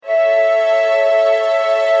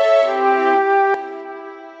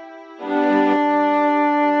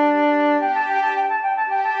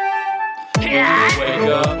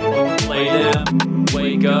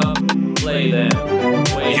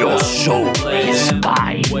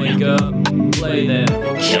Wake up, play them.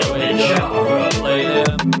 Wake up, play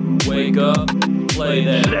them. Wake up, play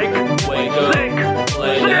them. Wake up,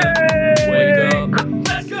 play them. Wake up.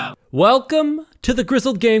 Let's go. Welcome to the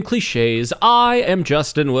Grizzled Game Cliches. I am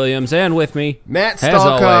Justin Williams, and with me, Matt as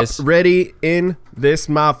Stalkup, always, ready in this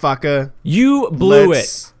motherfucker. You blew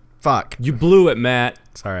it. Fuck. You blew it, Matt.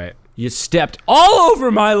 It's all right. You stepped all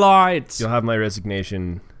over my lines. You'll have my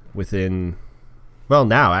resignation within... Well,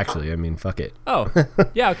 now, actually. I mean, fuck it. Oh,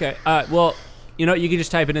 yeah, okay. Well, you know, you can just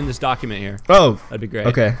type it in this document here. Oh. That'd be great.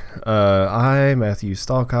 Okay. I, Matthew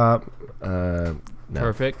Stalkup. No.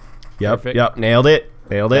 Perfect. Yep, Perfect. yep. Nailed it.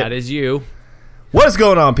 That is you. What is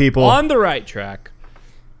going on, people? On the right track.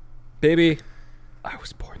 Baby, I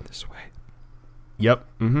was born this way. Yep.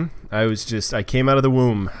 Mm-hmm. I came out of the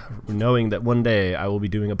womb knowing that one day I will be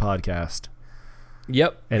doing a podcast.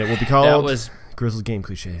 Yep. And it will be called Grizzled Game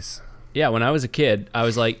Cliches. Yeah, when I was a kid, I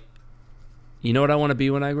was like, you know what I want to be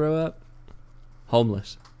when I grow up?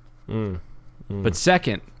 Homeless. But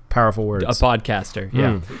second, powerful words. A podcaster.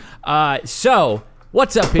 Yeah. So,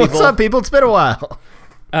 what's up, people? What's up, people? It's been a while.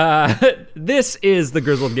 This is the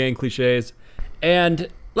Grizzled Gang Cliches, and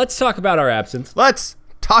let's talk about our absence. Let's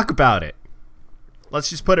talk about it. Let's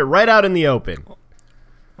just put it right out in the open.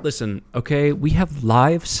 Listen, okay, we have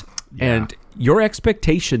lives, and your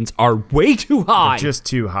expectations are way too high. They're just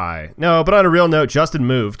too high. No, but on a real note, Justin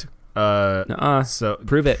moved. So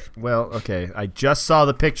prove it. Well, okay. I just saw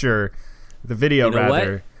the picture, the video,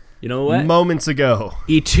 You know what? Moments ago.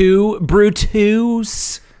 E2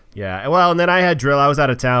 Brutus. Yeah. Well, and then I had drill. I was out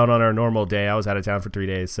of town on our normal day. I was out of town for 3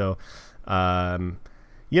 days. So,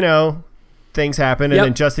 things happened. And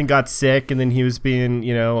then Justin got sick. And then he was being,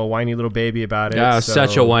 a whiny little baby about it. Yeah, so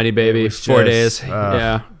such a whiny baby. 4 days.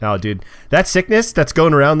 No, dude. That sickness that's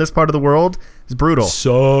going around this part of the world is brutal.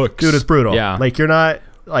 Sucks. Dude, it's brutal. Yeah. Like, you're not...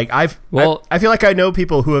 Like, I feel like I know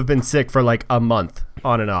people who have been sick for, like, a month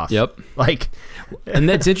on and off. Yep. Like... And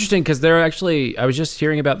that's interesting because there are actually, I was just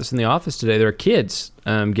hearing about this in the office today. There are kids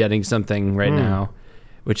getting something right now,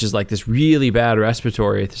 which is like this really bad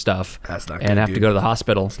respiratory stuff. That's not and good, have dude. to go to the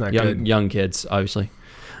hospital. That's not young kids, obviously.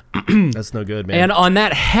 That's no good, man. And on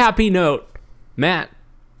that happy note, Matt,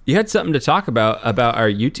 you had something to talk about our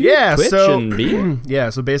YouTube, Twitch, and Beam? Yeah,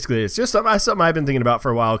 so basically it's just something I've been thinking about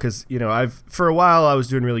for a while because, for a while I was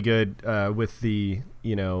doing really good with the,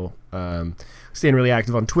 staying really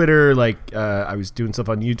active on Twitter. Like, I was doing stuff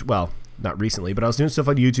on YouTube. Well, not recently, but I was doing stuff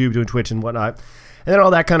on YouTube, doing Twitch and whatnot. And then all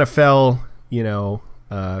that kind of fell through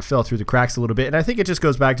the cracks a little bit. And I think it just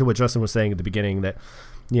goes back to what Justin was saying at the beginning that,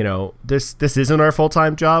 this isn't our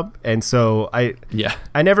full-time job. And so I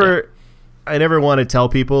never want to tell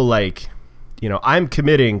people like, I'm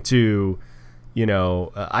committing to,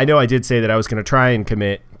 I know I did say that I was going to try and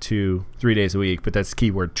commit to 3 days a week, but that's the key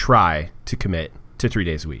word, try to commit to 3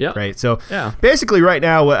 days a week, right? So basically right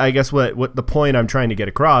now, I guess what the point I'm trying to get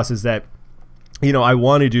across is that, I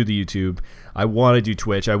want to do the YouTube, I want to do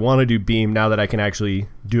Twitch, I want to do Beam now that I can actually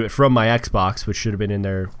do it from my Xbox, which should have been in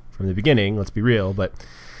there from the beginning, let's be real, but,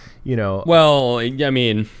 Well, I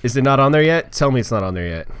mean... Is it not on there yet? Tell me it's not on there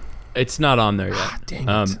yet. It's not on there yet. Dang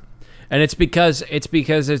it. And it's because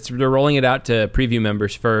they're rolling it out to preview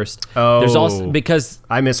members first. Oh, there's also because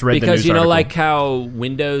I misread the news article. like how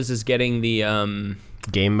Windows is getting the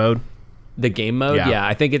game mode. The game mode, yeah.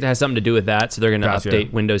 I think it has something to do with that. So they're going to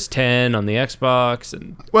update Windows 10 on the Xbox,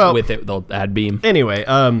 and with it they'll add Beam. Anyway,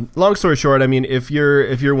 long story short, I mean, if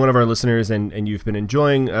you're one of our listeners and you've been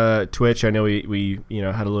enjoying Twitch, I know we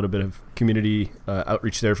had a little bit of community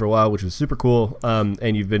outreach there for a while, which was super cool.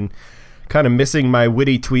 And you've been kind of missing my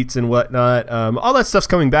witty tweets and whatnot. All that stuff's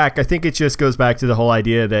coming back. I think it just goes back to the whole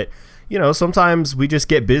idea that, sometimes we just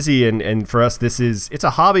get busy and for us, it's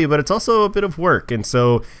a hobby, but it's also a bit of work. And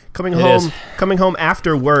so coming home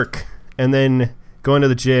after work and then going to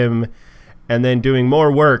the gym and then doing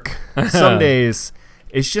more work some days,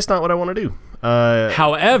 it's just not what I want to do.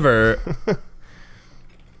 However,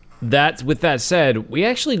 with that said, we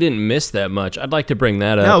actually didn't miss that much. I'd like to bring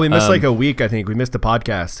that up. No, we missed like a week, I think. We missed the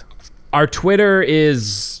podcast. Our Twitter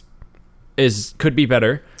could be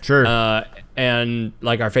better. Sure. And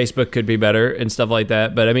like our Facebook could be better and stuff like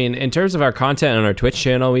that. But I mean, in terms of our content on our Twitch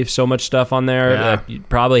channel, we have so much stuff on there that you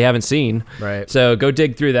probably haven't seen. Right. So go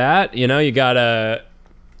dig through that. You got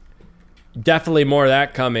definitely more of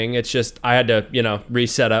that coming. It's just I had to,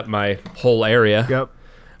 reset up my whole area. Yep.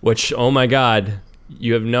 Which, oh my God,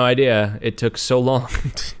 you have no idea. It took so long.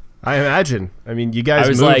 I imagine. I mean, you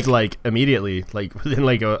guys moved like immediately, like within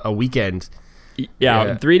like a weekend.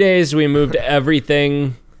 Yeah, 3 days we moved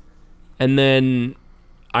everything, and then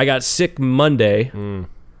I got sick Monday,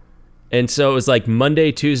 And so it was like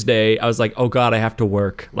Monday, Tuesday, I was like, oh God, I have to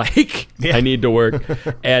work. Like, I need to work.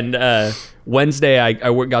 And Wednesday, I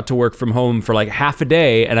got to work from home for like half a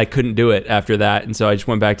day, and I couldn't do it after that. And so I just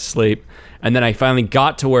went back to sleep. And then I finally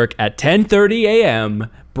got to work at 10:30 a.m.,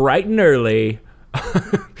 bright and early,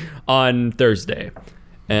 on Thursday.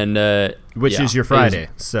 And which is your Friday,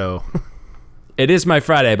 so... It is my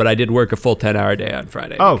Friday, but I did work a full 10-hour day on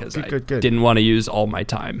Friday because good. didn't want to use all my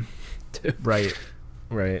time. Right.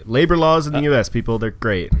 Labor laws in the U.S., people, they're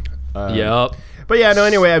great. Yep. But yeah, no,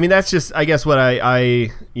 anyway, I mean, that's just, I guess what I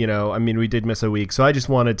mean, we did miss a week, so I just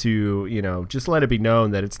wanted to, just let it be known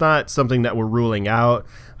that it's not something that we're ruling out.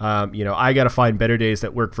 I got to find better days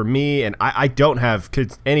that work for me, and I don't have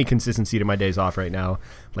any consistency to my days off right now,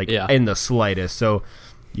 in the slightest. So,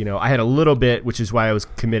 I had a little bit, which is why I was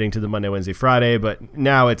committing to the Monday, Wednesday, Friday, but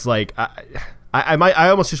now it's like, I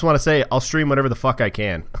almost just want to say I'll stream whatever the fuck I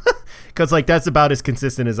can. Because that's about as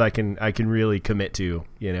consistent as I can really commit to,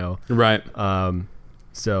 Right.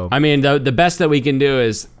 So I mean, the best that we can do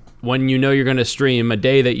is when you're going to stream, a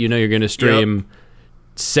day that you're going to stream,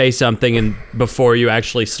 say something and before you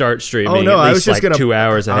actually start streaming. Oh no, at least I was just like gonna 2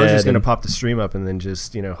 hours ahead. I was just gonna pop the stream up and then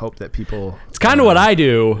just hope that people. It's kind of what I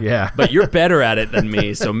do. Yeah, but you're better at it than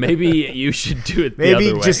me, so maybe you should do it. The other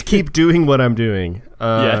way. Maybe just keep doing what I'm doing.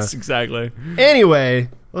 Yes, exactly. Anyway,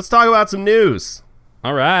 let's talk about some news.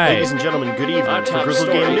 All right. Ladies and gentlemen, good evening. For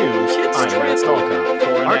Grizzled Game News, I'm Matt Stalka.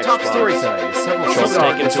 Our top story tonight is several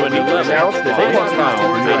taken to a new level.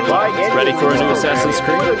 Ready for a new Assassin's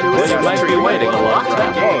Creed? This might be waiting a long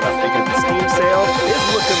time. Because the Steam sale is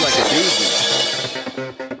looking like a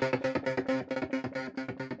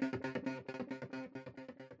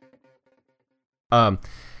doozy.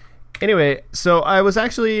 Anyway, so I was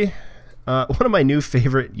actually one of my new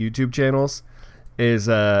favorite YouTube channels is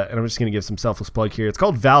and I'm just going to give some selfless plug here. It's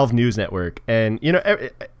called Valve News Network. And,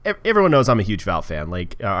 everyone knows I'm a huge Valve fan.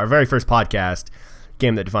 Like, our very first podcast,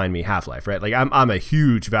 Game That Defined Me, Half-Life, right? Like, I'm a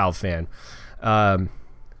huge Valve fan. I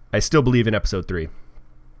still believe in Episode 3,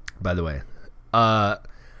 by the way.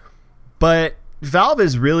 But Valve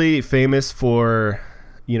is really famous for,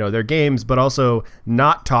 their games, but also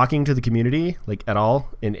not talking to the community, like, at all,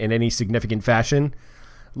 in any significant fashion.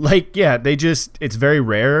 Like, yeah, it's very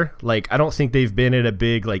rare. Like, I don't think they've been at a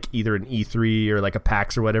big, like, either an E3 or, like, a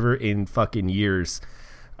PAX or whatever in fucking years.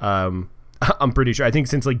 I'm pretty sure. I think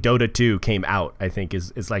since, like, Dota 2 came out, I think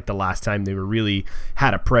is like, the last time they were really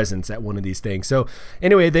had a presence at one of these things. So,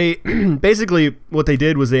 anyway, they basically, what they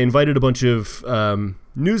did was they invited a bunch of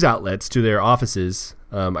news outlets to their offices.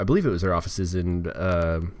 I believe it was their offices in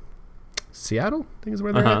Seattle, I think is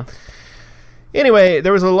where they're at. Anyway,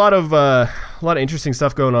 there was a lot of interesting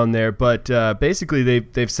stuff going on there, but basically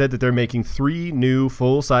they've said that they're making 3 new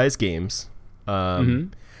full-size games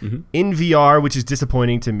in VR, which is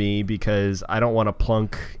disappointing to me because I don't want to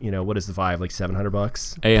plunk, what is the Vive, like $700?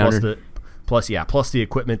 $800. Plus the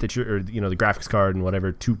equipment that the graphics card and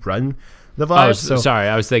whatever to run the Vive. Sorry,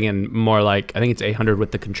 I was thinking more like, I think it's 800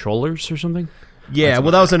 with the controllers or something. Yeah,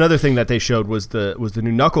 well, that was another thing that they showed was the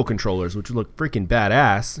new knuckle controllers, which look freaking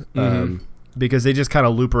badass. Because they just kind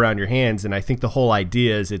of loop around your hands, and I think the whole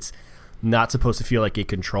idea is it's not supposed to feel like a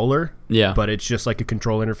controller, but it's just like a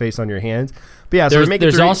control interface on your hands. But yeah, so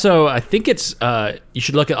there's also, I think it's you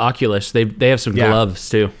should look at Oculus. They have some gloves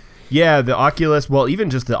too. Yeah, the Oculus. Well, even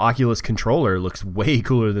just the Oculus controller looks way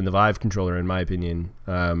cooler than the Vive controller, in my opinion.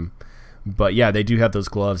 But yeah, they do have those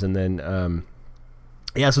gloves, and then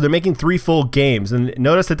so they're making 3 full games. And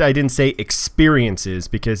notice that I didn't say experiences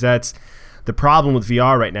because that's the problem with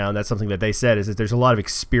VR right now, and that's something that they said, is that there's a lot of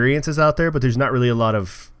experiences out there, but there's not really a lot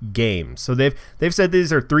of games. So they've said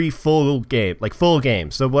these are 3 full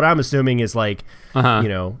games. So what I'm assuming is like, at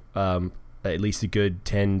least a good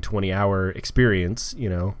 10, 20 hour experience,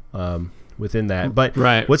 within that. But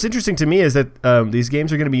what's interesting to me is that these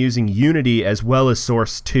games are going to be using Unity as well as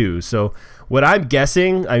Source 2. So what I'm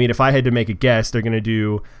guessing, I mean, if I had to make a guess, they're going to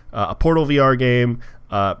do a Portal VR game,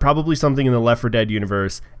 probably something in the Left 4 Dead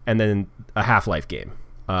universe, and then a Half-Life game.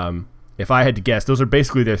 If I had to guess, those are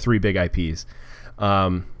basically their 3 big IPs.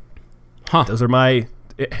 Those are my...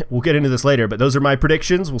 We'll get into this later, but those are my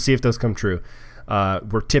predictions. We'll see if those come true.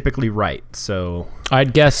 We're typically right, so...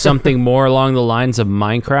 I'd guess something more along the lines of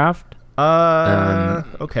Minecraft.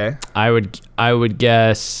 Okay. I would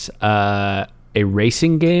guess a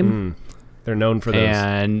racing game. They're known for those.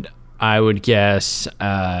 And I would guess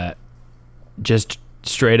just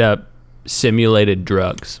straight up simulated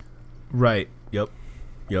drugs. Right. Yep.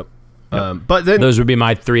 But then those would be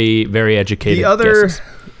my 3 very educated the other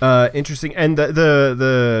guesses. Interesting, and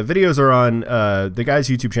the videos are on the guy's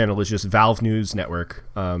YouTube channel is just Valve News Network.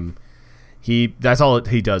 That's all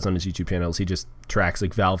he does on his YouTube channels. He just tracks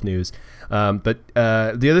like Valve news. But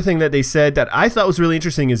the other thing that they said that I thought was really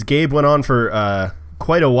interesting is Gabe went on for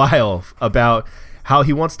quite a while about how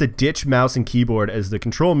he wants to ditch mouse and keyboard as the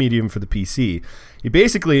control medium for the PC. He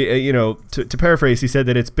basically, to paraphrase, he said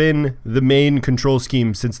that it's been the main control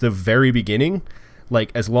scheme since the very beginning,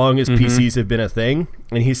 like as long as PCs have been a thing.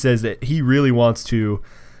 And he says that he really wants to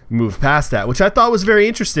move past that, which I thought was very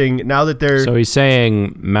interesting now that they're... So he's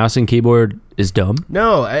saying mouse and keyboard is dumb?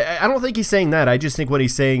 No, I don't think he's saying that. I just think what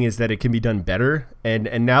he's saying is that it can be done better. And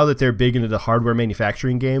now that they're big into the hardware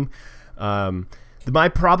manufacturing game, my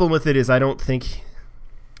problem with it is I don't think...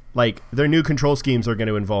 Like, their new control schemes are going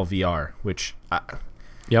to involve VR, which...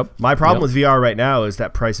 My problem with VR right now is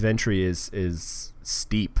that price of entry is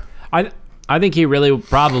steep. I think he really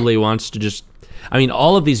probably wants to just... I mean,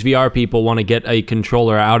 all of these VR people want to get a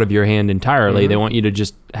controller out of your hand entirely. They want you to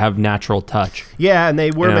just have natural touch. Yeah, and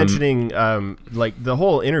they were mentioning, like, the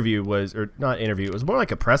whole interview was... Or not interview, it was more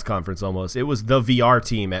like a press conference almost. It was the VR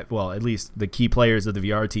team at least the key players of the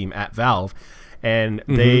VR team at Valve. And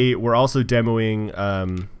they were also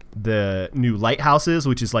demoing... the new lighthouses,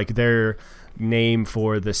 which is like their name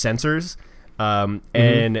for the sensors.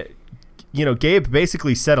 And, Gabe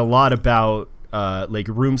basically said a lot about like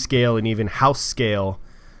room scale and even house scale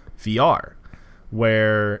VR,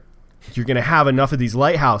 where you're going to have enough of these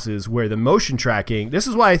lighthouses where the motion tracking, this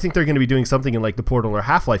is why I think they're going to be doing something in like the Portal or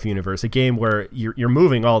Half-Life universe, a game where you're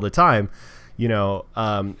moving all the time.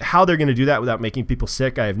 How they're going to do that without making people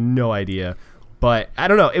sick, I have no idea. But I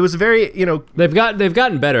don't know. It was very, they've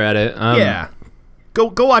gotten better at it. Yeah. Go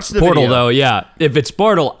watch the Portal video. Though. Yeah. If it's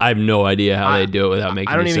Portal, I have no idea how they do it without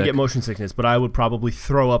making. I don't me even sick. get motion sickness, but I would probably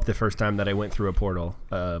throw up the first time that I went through a portal.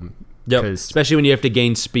 Especially when you have to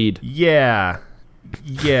gain speed. Yeah.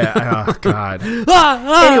 Oh God.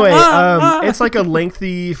 Anyway, it's like a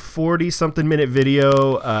lengthy 40-something minute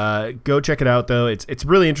video. Go check it out though. It's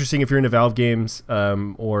really interesting if you're into Valve games,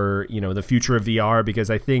 or the future of VR, because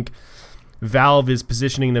I think Valve is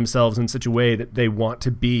positioning themselves in such a way that they want to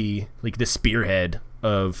be like the spearhead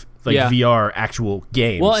of VR actual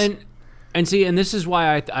games. Well, and this is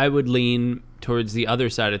why I would lean towards the other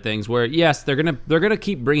side of things, where yes, they're gonna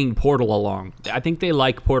keep bringing Portal along. I think they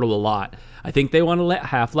like Portal a lot. I think they want to let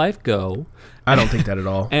Half-Life go. I don't think that at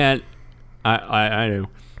all. And I do.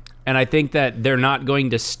 And I think that they're not going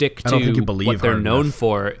to stick to what they're known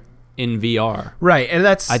for in VR. Right, and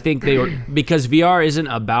that's... I think because VR isn't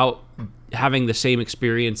about having the same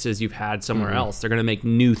experiences you've had somewhere else. They're going to make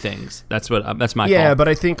new things. That's my call. Yeah, but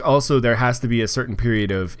I think also there has to be a certain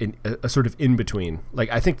period of a sort of in between. Like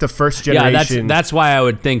I think the first generation. Yeah, that's why I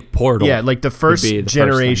would think Portal. Yeah, like the first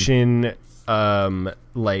generation,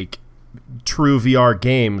 like true VR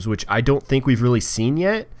games, which I don't think we've really seen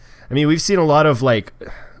yet. I mean, we've seen a lot of like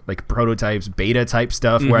prototypes, beta type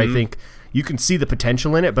stuff where I think you can see the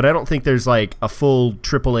potential in it, but I don't think there's like a full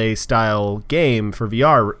AAA style game for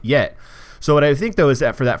VR yet. So what I think, though, is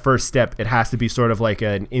that for that first step, it has to be sort of like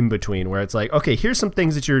an in-between where it's like, okay, here's some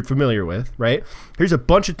things that you're familiar with, right? Here's a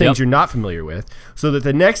bunch of things you're not familiar with, so that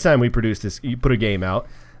the next time we produce this, you put a game out,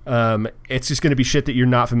 it's just going to be shit that you're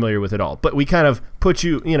not familiar with at all. But we kind of put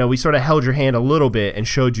you, we sort of held your hand a little bit and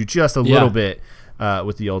showed you just a little bit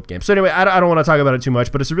with the old game. So anyway, I don't want to talk about it too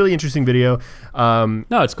much, but it's a really interesting video. No,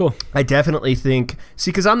 it's cool. I definitely think,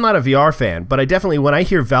 because I'm not a VR fan, but I definitely, when I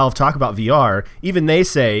hear Valve talk about VR, even they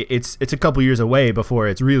say it's a couple years away before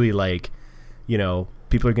it's really like,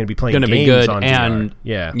 people are going to be playing games on VR.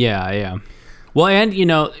 Yeah. Well, and,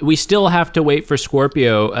 we still have to wait for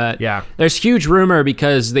Scorpio. There's huge rumor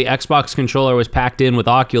because the Xbox controller was packed in with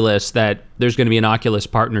Oculus that there's going to be an Oculus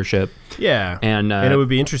partnership. Yeah. And it would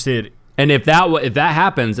be interested. And if that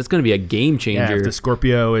happens, it's going to be a game changer. Yeah, if the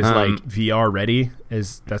Scorpio is like VR ready,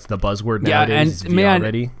 that's the buzzword nowadays. And VR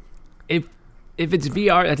ready. If it's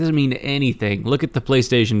VR, that doesn't mean anything. Look at the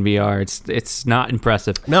PlayStation VR; it's not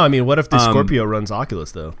impressive. No, I mean, what if the Scorpio runs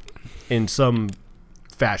Oculus though, in some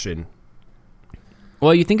fashion?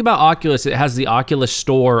 Well, you think about Oculus; it has the Oculus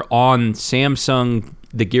Store on Samsung,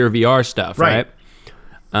 the Gear VR stuff, right?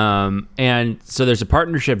 And so there's a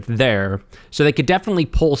partnership there, so they could definitely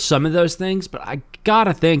pull some of those things, but I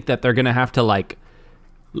gotta think that they're gonna have to like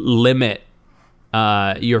limit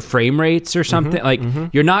your frame rates or something.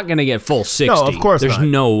 You're not gonna get full 60. No, of course there's not.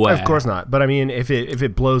 no way. Of course not. But I mean, if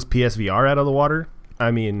it blows PSVR out of the water,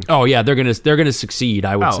 I mean, oh yeah, they're gonna succeed.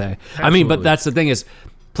 I would say. Absolutely. I mean, but that's the thing is,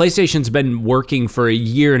 PlayStation's been working for a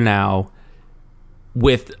year now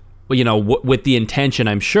with with the intention,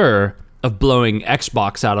 I'm sure, of blowing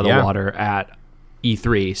Xbox out of the water at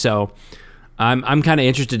E3. So I'm kind of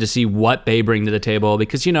interested to see what they bring to the table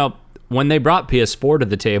because, when they brought PS4 to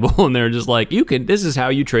the table and they're just like, this is how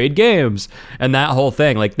you trade games and that whole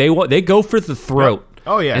thing. Like they go for the throat.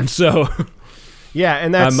 Oh yeah. And so yeah,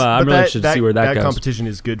 and that's I'm really interested to see where that goes. Competition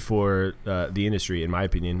is good for the industry, in my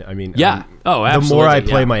opinion. I mean, yeah. Absolutely. The more I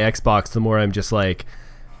play my Xbox, the more I'm just like,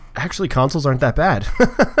 actually, consoles aren't that bad.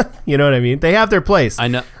 You know what I mean? They have their place. I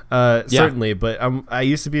know. Certainly, but I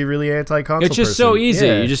used to be really anti-console. It's just so easy.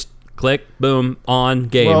 Yeah. You just click, boom, on,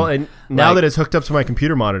 game. Well, and now that it's hooked up to my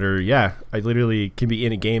computer monitor, yeah, I literally can be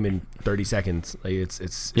in a game in 30 seconds. Like it's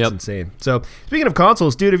insane. So speaking of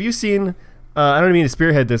consoles, dude, have you seen? I don't mean to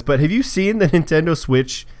spearhead this, but have you seen the Nintendo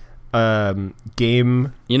Switch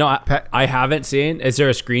game? You know, I haven't seen. Is there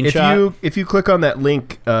a screenshot? If you click on that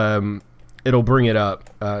link, it'll bring it up.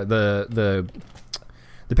 The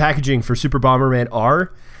packaging for Super Bomberman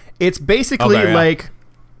R. It's basically like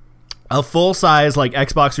a full size like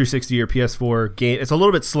Xbox 360 or PS4 game. It's a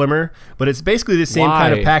little bit slimmer, but it's basically the same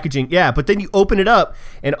kind of packaging. Yeah, but then you open it up,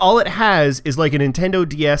 and all it has is like a Nintendo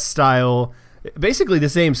DS style, basically the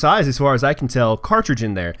same size as far as I can tell, cartridge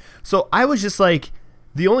in there. So I was just like,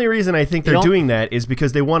 the only reason I think they're doing that is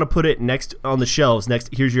because they want to put it next on the shelves. Next,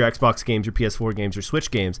 here's your Xbox games, your PS4 games, your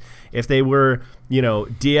Switch games. If they were,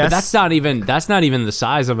 DS, but that's not even the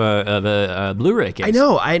size of a Blu-ray case. I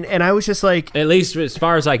know, and I was just like, at least as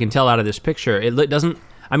far as I can tell out of this picture, it doesn't.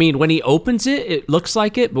 I mean, when he opens it, it looks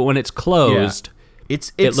like it, but when it's closed,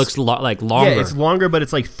 it looks like longer. Yeah, it's longer, but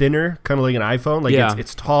it's like thinner, kind of like an iPhone. Like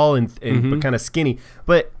it's tall and but kind of skinny.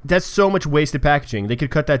 But that's so much wasted packaging. They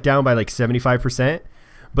could cut that down by like 75%.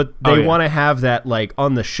 But they want to have that like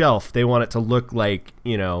on the shelf. They want it to look like,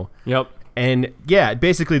 Yep. And yeah,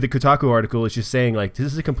 basically the Kotaku article is just saying like,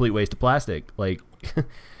 this is a complete waste of plastic. Like,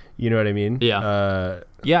 you know what I mean? Yeah.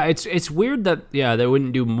 It's weird that they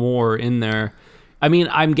wouldn't do more in there. I mean,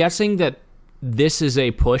 I'm guessing that this is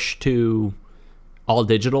a push to all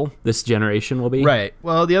digital. This generation will be right.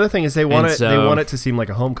 Well, the other thing is they want it to seem like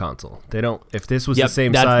a home console. They don't. If this was the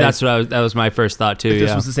same size, that was my first thought too. If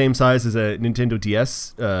this was the same size as a Nintendo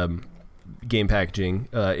DS game packaging,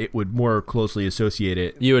 it would more closely associate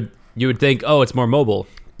it. You would think, oh, it's more mobile.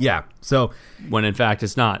 Yeah. So when in fact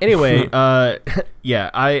it's not. Anyway, I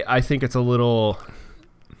think it's a little.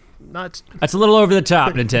 That's a little over the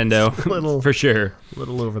top, Nintendo. For sure. A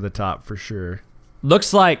little over the top for sure.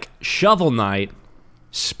 Looks like Shovel Knight,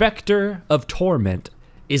 Spectre of Torment,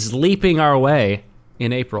 is leaping our way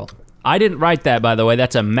in April. I didn't write that, by the way.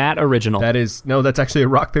 That's a Matt original. That's actually a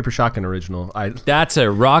Rock Paper Shotgun original. That's a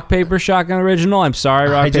Rock Paper Shotgun original. I'm sorry,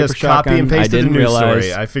 Rock Paper Shotgun. I just copy and pasted the news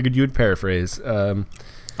story. I figured you would paraphrase.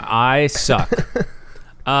 I suck.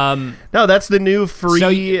 No, that's the new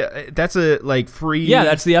free. That's a free. Yeah,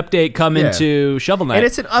 that's the update coming to Shovel Knight, and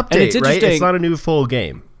it's an update, right? It's not a new full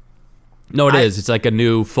game. No, it is. It's like a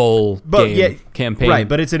new full game campaign, right?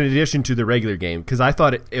 But it's in addition to the regular game because I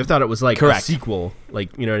thought it was like a sequel,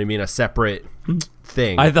 like you know what I mean, a separate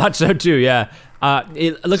thing. I thought so too. Yeah,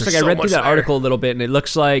 it looks like I read through that article a little bit, and it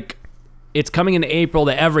looks like it's coming in April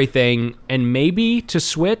to everything, and maybe to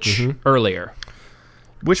Switch earlier.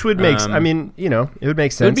 Which would make, it would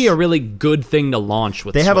make sense. It would be a really good thing to launch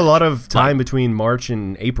with. They have a lot of time between March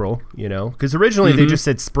and April, because originally they just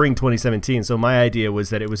said spring 2017. So my idea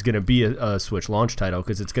was that it was going to be a Switch launch title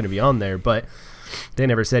because it's going to be on there, but they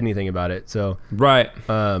never said anything about it. So right,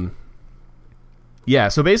 yeah.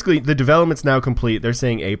 So basically, the development's now complete. They're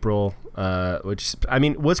saying April, which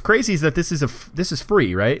what's crazy is that this is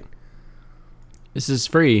free, right? This is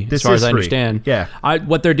free, as far as I understand. Yeah.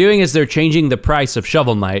 What they're doing is they're changing the price of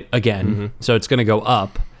Shovel Knight again, so it's going to go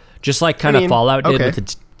up, just like kind of Fallout did with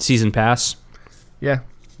the season pass. Yeah.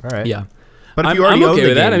 All right. Yeah. But if you already own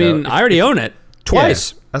the game, I already own it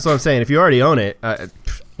twice. Yeah, that's what I'm saying. If you already own it,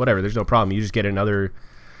 whatever, there's no problem. You just get another.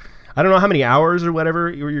 I don't know how many hours or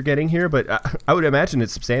whatever you're getting here, but I would imagine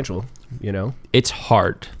it's substantial. It's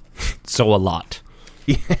hard, so a lot.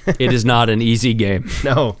 It is not an easy game.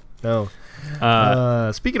 No.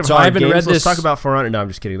 Speaking of hard games, let's talk about For Honor. No, I'm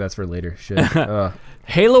just kidding. That's for later. Shit.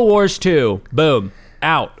 Halo Wars 2, boom,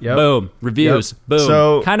 out, boom, reviews, boom.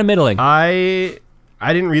 So kind of middling. I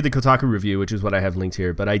didn't read the Kotaku review, which is what I have linked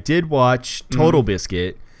here, but I did watch Total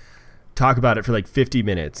Biscuit talk about it for like 50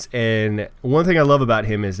 minutes. And one thing I love about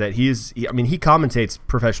him is that he commentates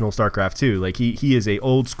professional StarCraft too. Like he is a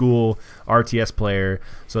old school RTS player.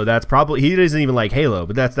 So that's probably, he doesn't even like Halo,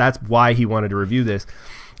 but that's why he wanted to review this.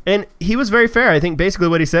 And he was very fair. I think basically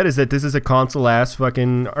what he said is that this is a console-ass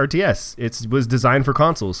fucking RTS. It was designed for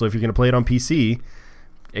consoles, so if you're going to play it on PC,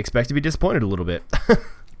 expect to be disappointed a little bit.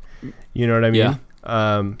 You know what I mean?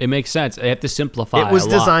 Yeah. It makes sense. They have to simplify it was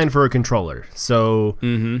designed for a controller. So,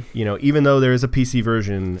 even though there is a PC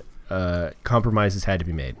version, compromises had to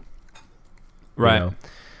be made. Right. You know?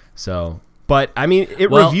 So, but I mean,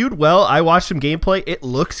 it reviewed well. I watched some gameplay. It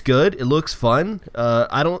looks good. It looks fun.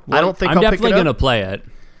 I don't think I'm I'll definitely pick it up. gonna play it.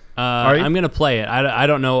 I'm gonna play it. I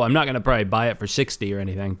don't know. I'm not gonna probably buy it for 60 or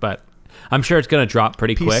anything, but I'm sure it's gonna drop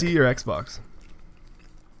pretty quick. PC or Xbox?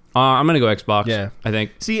 I'm gonna go Xbox. Yeah, I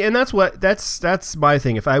think. See, and that's my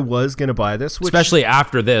thing. If I was gonna buy this, especially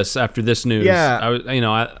after this news,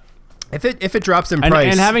 if it drops in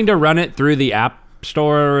price and having to run it through the App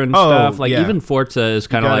Store and stuff, like even Forza is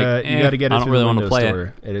kind of like you gotta get it. I don't really want to play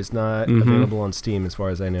it. It is not available on Steam as far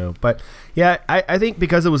as I know. But yeah, I think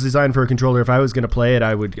because it was designed for a controller, if I was gonna play it,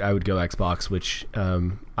 I would go Xbox. Which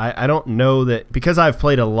I don't know that, because I've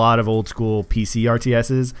played a lot of old school PC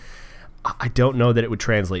RTSs. I don't know that it would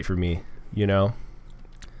translate for me, you know?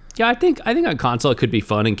 Yeah, I think on console it could be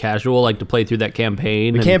fun and casual, like to play through that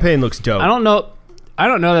campaign. The campaign looks dope. I don't know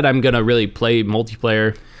that I'm gonna really play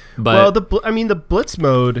multiplayer, but the Blitz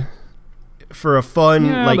mode for a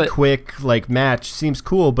fun, quick, match seems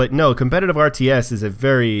cool, but no, competitive RTS is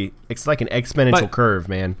it's like an exponential curve,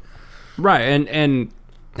 man. Right, and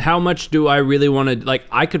how much do I really want to, like,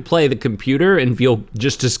 I could play the computer and feel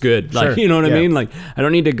just as good. Like, you know what I mean? Like, I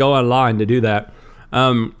don't need to go online to do that.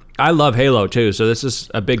 I love Halo too, so this is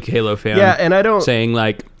a big Halo fan. Yeah, and I don't saying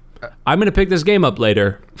like, I'm going to pick this game up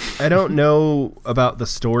later. I don't know about the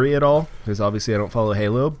story at all, because obviously I don't follow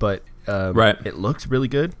Halo, but it looks really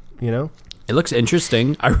good, you know? It looks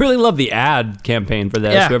interesting. I really love the ad campaign for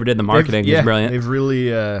this. Whoever did the marketing is brilliant. They've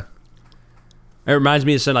really... It reminds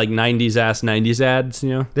me of some like 90s ads, you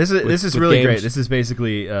know. This is really games. Great. This is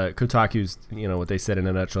basically Kotaku's, what they said in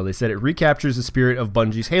a nutshell. They said it recaptures the spirit of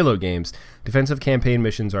Bungie's Halo games. Defensive campaign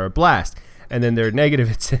missions are a blast. And then they're negative.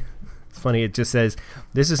 It's funny. It just says,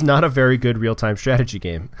 this is not a very good real-time strategy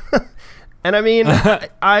game. And I mean,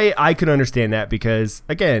 I could understand that because,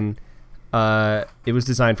 again, it was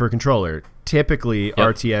designed for a controller. Typically,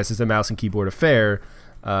 RTS is a mouse and keyboard affair.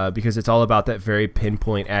 Because it's all about that very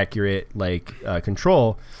pinpoint accurate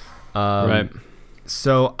control, right?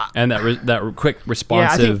 So and that quick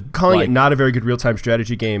responsive. Yeah, I think calling it not a very good real time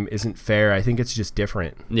strategy game isn't fair. I think it's just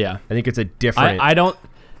different. Yeah, I think it's a different.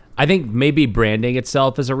 I think maybe branding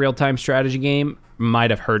itself as a real time strategy game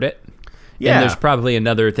might have hurt it. Yeah, and there's probably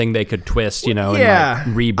another thing they could twist, and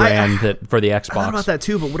rebrand it for the Xbox. I thought about that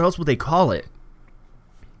too, but what else would they call it?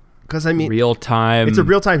 Because I mean, real time. It's a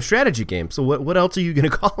real time strategy game. So what else are you going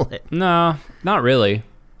to call it? No, not really.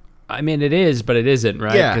 I mean, it is, but it isn't,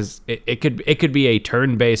 right? Yeah. Because it could be a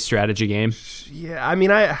turn based strategy game. Yeah, I mean,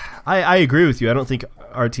 I agree with you. I don't think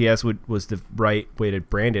RTS was the right way to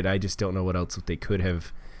brand it. I just don't know what else they could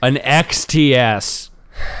have. An XTS.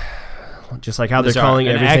 Just like how they're calling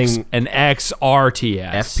everything an XRTS.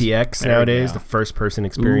 FPX nowadays, the first person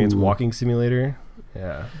experience walking simulator.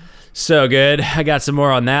 Yeah. So good. I got some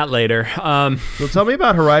more on that later. So tell me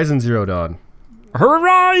about Horizon Zero Dawn.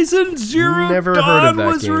 Horizon Zero Dawn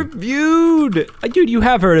was reviewed. Dude, you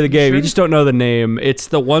have heard of the game. Sure? You just don't know the name. It's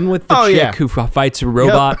the one with the chick who fights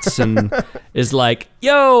robots and is like,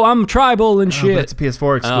 yo, I'm tribal and shit. But it's a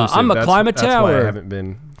PS4 exclusive. I'm a climate tower. That's why I haven't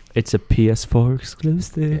been. It's a PS4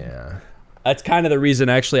 exclusive. Yeah. That's kind of the reason,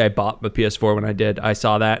 actually, I bought the PS4 when I did. I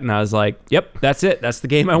saw that, and I was like, yep, that's it. That's the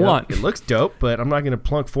game I want. It looks dope, but I'm not going to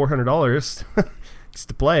plunk $400 just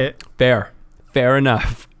to play it. Fair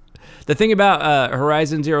enough. The thing about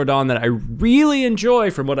Horizon Zero Dawn that I really enjoy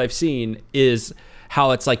from what I've seen is how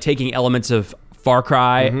it's like taking elements of Far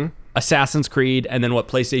Cry, Assassin's Creed, and then what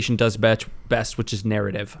PlayStation does best, which is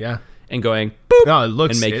narrative. Yeah. And going, boop,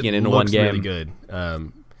 and making it into one game. Really good.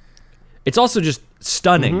 It's also just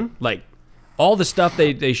stunning. Like, all the stuff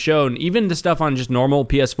they shown, even the stuff on just normal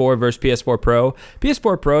PS4 versus PS4 Pro.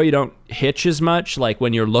 PS4 Pro, you don't hitch as much, like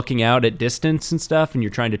when you're looking out at distance and stuff and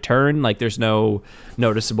you're trying to turn, like there's no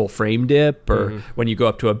noticeable frame dip, or when you go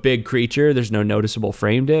up to a big creature, there's no noticeable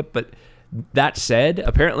frame dip. But that said,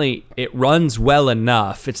 apparently it runs well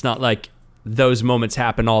enough. It's not like those moments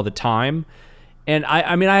happen all the time. And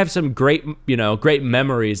I mean, I have some great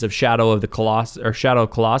memories of Shadow of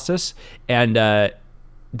Colossus, and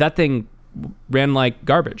that thing ran like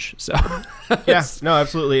garbage. So yeah, no,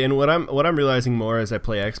 absolutely. And what I'm realizing more as I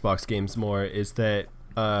play Xbox games more is that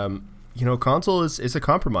console is a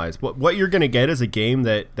compromise. What you're going to get is a game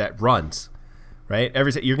that runs, right?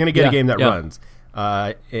 You're going to get a game that runs.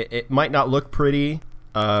 It might not look pretty.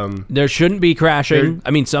 There shouldn't be crashing.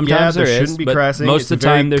 I mean, sometimes there shouldn't be crashing. Most of the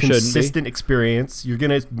time, there shouldn't be. Consistent experience. You're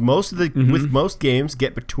gonna with most games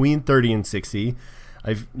get between 30 and 60.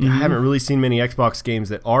 I haven't really seen many Xbox games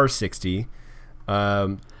that are 60,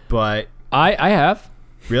 but I have.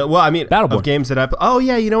 Real well, I mean, Battleborn. Of games that I. Oh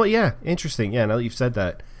yeah, you know what? Yeah, interesting. Yeah, now that you've said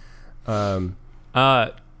that.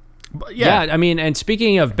 Yeah, I mean, and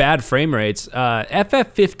speaking of bad frame rates,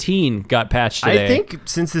 FF15 got patched today. I think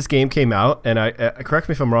since this game came out, and I correct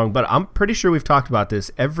me if I'm wrong, but I'm pretty sure we've talked about this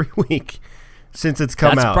every week since it's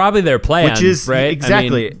come out. That's probably their plan, which is, right?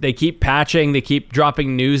 Exactly. I mean, they keep patching, they keep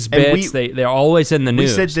dropping news bits. They're always in the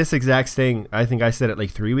news. We said this exact thing. I think I said it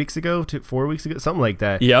like 3 weeks ago, 4 weeks ago, something like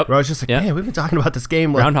that. Yep. Where I was just like, man, we've been talking about this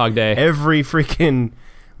game like Groundhog Day every freaking.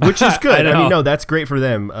 Which is good. I mean, no, that's great for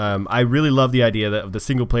them. I really love the idea of the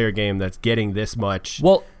single player game that's getting this much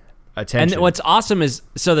attention. And what's awesome is,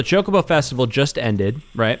 so the Chocobo Festival just ended,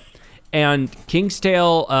 right? And King's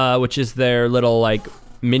Tale, which is their little like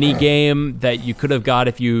mini game that you could have got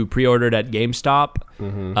if you pre-ordered at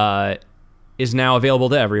GameStop, is now available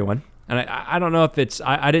to everyone. And I don't know if it's,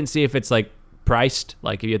 I didn't see if it's like priced,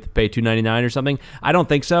 like if you have to pay $2.99 or something. I don't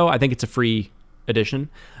think so. I think it's a free edition.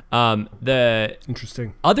 The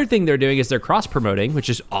interesting other thing they're doing is they're cross-promoting, which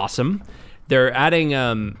is awesome. They're adding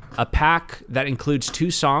a pack that includes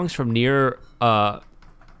 2 songs from Nier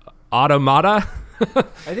Automata,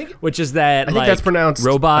 I think, which is that I think that's pronounced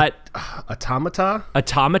robot automata. Like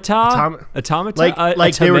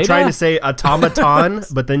they were trying to say automaton,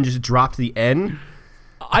 but then just dropped the N.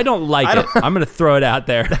 I don't like it. I'm gonna throw it out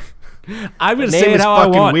there. I'm gonna The say name it is how I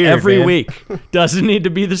fucking want weird, every man. week. Doesn't need to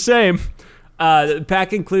be the same. The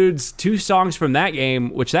pack includes 2 songs from that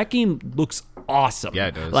game, which that game looks awesome. Yeah,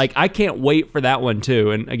 it does. Like, I can't wait for that one,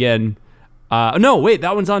 too. And again, no, wait,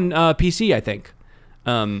 that one's on PC, I think,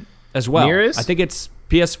 as well. Nier is? I think it's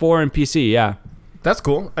PS4 and PC, yeah. That's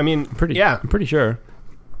cool. I mean, I'm pretty sure.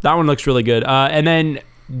 That one looks really good. And then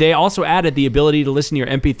they also added the ability to listen to your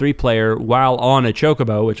MP3 player while on a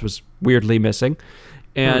Chocobo, which was weirdly missing.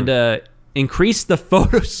 And increased the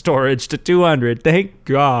photo storage to 200. Thank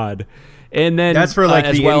God. And then that's for like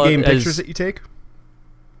the in-game as, pictures that you take?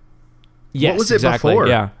 Yes, what was it exactly, before?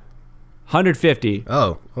 Yeah, 150.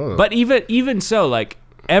 Oh. But even so, like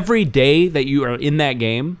every day that you are in that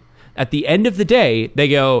game, at the end of the day, they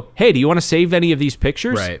go, "Hey, do you want to save any of these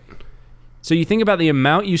pictures?" Right. So you think about the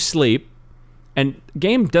amount you sleep, and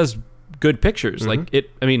game does good pictures. Like it.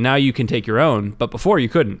 I mean, now you can take your own, but before you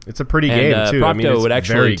couldn't. It's a pretty game too. Procto I mean, it's would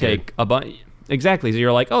actually very take good. a bunch. Exactly. So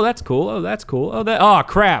you're like, "Oh, that's cool. Oh, that's cool. Oh,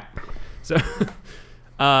 crap." So,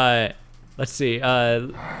 let's see.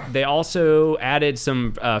 They also added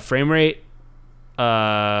some frame rate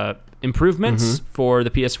improvements for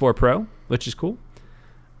the PS4 Pro, which is cool.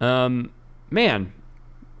 Man,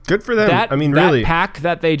 good for them. That, I mean, really, that pack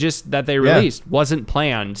that they released wasn't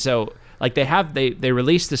planned. So, like, they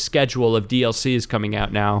released the schedule of DLCs coming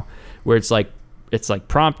out now, where it's like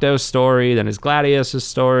Prompto's story, then it's Gladius's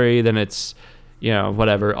story, then it's, you know,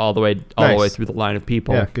 whatever, all the way through the line of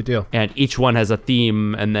people. Yeah, good deal. And each one has a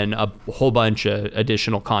theme and then a whole bunch of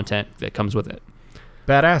additional content that comes with it.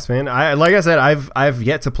 Badass, man. Like I said, I've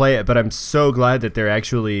yet to play it, but I'm so glad that they're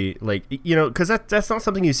actually, like, you know, because that's not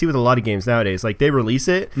something you see with a lot of games nowadays. Like, they release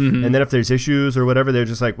it, and then if there's issues or whatever, they're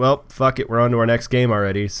just like, well, fuck it, we're on to our next game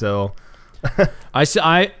already. So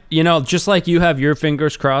I you know, just like you have your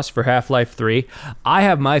fingers crossed for Half-Life 3, I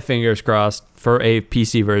have my fingers crossed for a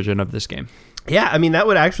PC version of this game. Yeah, I mean, that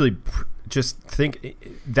would actually just think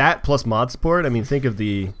that plus mod support. I mean, think of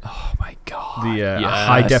the my God, the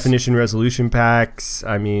high definition resolution packs.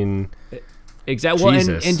 I mean, exactly. Well,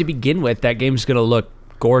 and to begin with, that game's gonna look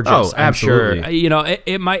gorgeous. Oh, absolutely. I'm sure. You know,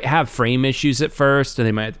 it might have frame issues at first, and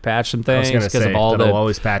they might have to patch some things because of all the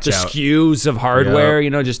SKUs of hardware. Yep.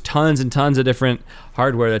 You know, just tons and tons of different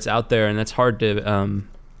hardware that's out there, and that's hard to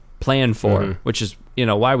plan for, which is, you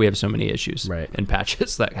know, why we have so many issues and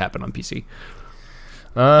patches that happen on PC.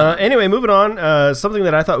 Anyway, moving on. Something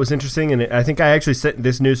that I thought was interesting, and I think I actually sent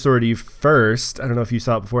this news story to you first. I don't know if you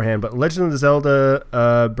saw it beforehand, but Legend of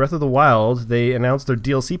Zelda Breath of the Wild, they announced their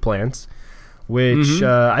DLC plans, which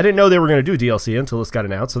I didn't know they were going to do DLC until this got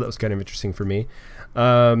announced, so that was kind of interesting for me.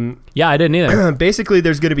 Yeah, I didn't either. Basically,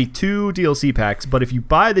 there's going to be 2 DLC packs, but if you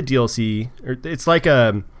buy the DLC, it's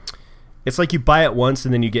like you buy it once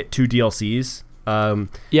and then you get 2 DLCs.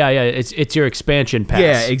 It's your expansion pass.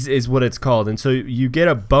 Yeah, is what it's called. And so you get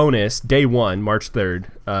a bonus day 1, March 3rd.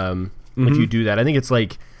 If you do that, I think it's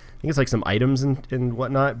like some items and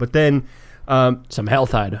whatnot. But then some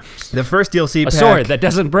health items. The first DLC pack, a sword that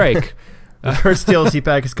doesn't break. The first DLC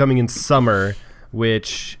pack is coming in summer,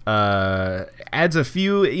 which adds a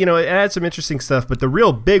few. You know, it adds some interesting stuff. But the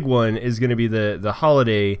real big one is going to be the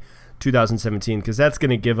holiday 2017, because that's going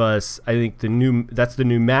to give us, I think, the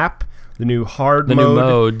new map. The new hard mode. New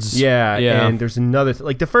modes. Yeah. And there's another...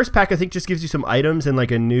 like, the first pack, I think, just gives you some items and,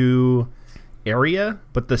 like, a new area.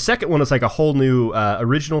 But the second one is, like, a whole new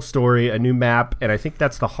original story, a new map. And I think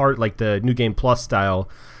that's the new Game Plus style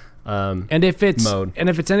And if it's mode. and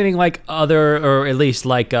if it's anything like other, or at least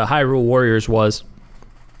like Hyrule Warriors was,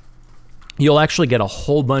 you'll actually get a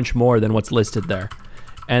whole bunch more than what's listed there,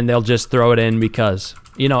 and they'll just throw it in because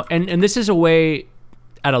and this is a way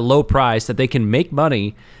at a low price that they can make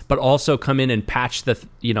money, but also come in and patch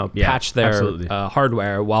patch their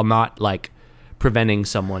hardware while not like preventing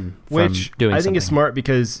someone from doing something. I think is smart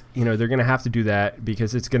because they're going to have to do that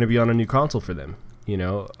because it's going to be on a new console for them.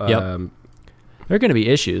 There are going to be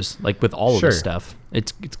issues like with all of this stuff.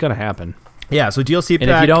 It's going to happen. Yeah. So DLC pack.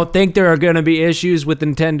 And if you don't think there are going to be issues with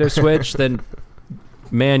Nintendo Switch, then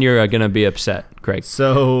man, you're going to be upset, Craig.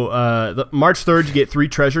 So March 3rd, you get 3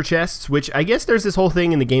 treasure chests, which I guess there's this whole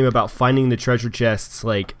thing in the game about finding the treasure chests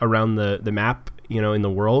like around the map, in the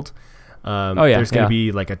world. There's going to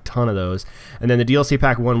be like a ton of those. And then the DLC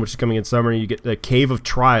pack 1, which is coming in summer, you get the Cave of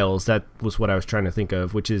Trials. That was what I was trying to think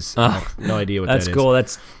of, which is I have no idea what that is. That's cool.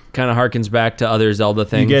 That's kind of harkens back to other Zelda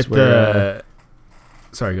things. You get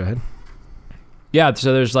sorry, go ahead. Yeah,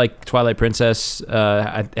 so there's like Twilight Princess.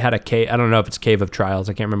 I had a cave. I don't know if it's Cave of Trials.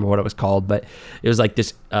 I can't remember what it was called, but it was like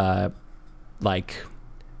this, like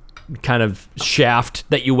kind of shaft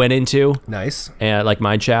that you went into. Nice. And like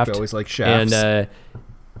mine shaft. I always like shafts. And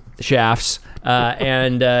shafts.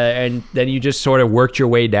 And then you just sort of worked your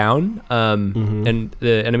way down. And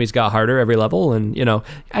the enemies got harder every level, and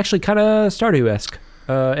actually kind of Stardew-esque,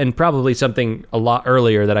 and probably something a lot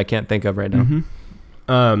earlier that I can't think of right now.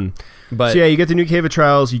 But so yeah, you get the new Cave of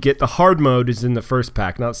Trials. You get the hard mode is in the first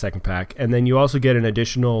pack, not the second pack, and then you also get an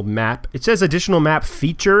additional map. It says additional map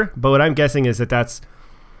feature, but what I'm guessing is that that's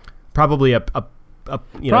probably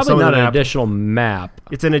probably not an additional map.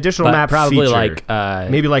 It's an additional map probably feature. like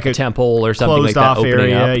maybe like a temple or something like that closed off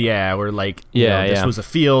opening area, up. or like this was a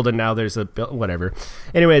field and now there's a whatever.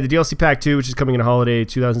 Anyway, the DLC pack 2, which is coming in holiday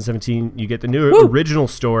 2017, you get the new original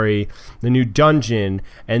story, the new dungeon,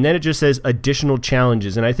 and then it just says additional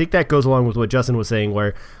challenges, and I think that goes along with what Justin was saying,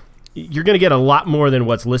 where you're going to get a lot more than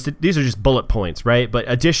what's listed. These are just bullet points, right? But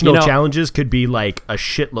additional challenges could be like a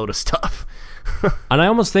shitload of stuff. And I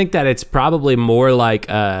almost think that it's probably more like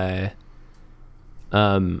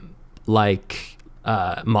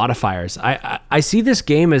modifiers. I see this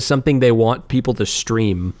game as something they want people to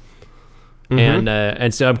stream,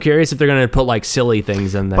 and so I'm curious if they're going to put like silly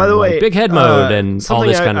things in there. By the way, big head mode and all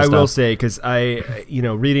this kind of stuff. I will say, because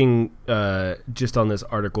reading just on this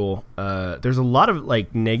article, there's a lot of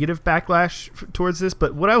like negative backlash towards this.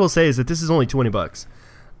 But what I will say is that this is only $20.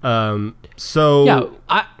 So yeah,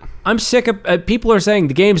 I'm sick of people are saying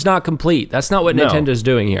the game's not complete. That's not what Nintendo's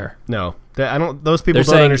doing here. No, I don't. Those people They're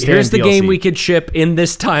don't saying, understand. Here's the DLC. game we could ship in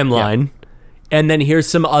this timeline, and then here's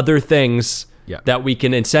some other things that we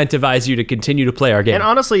can incentivize you to continue to play our game. And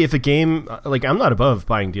honestly, if a game like I'm not above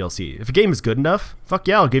buying DLC. If a game is good enough, fuck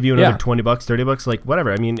yeah, I'll give you another $20, $30, like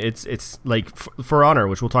whatever. I mean, it's like For Honor,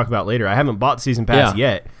 which we'll talk about later. I haven't bought season pass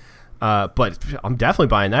yet. But I'm definitely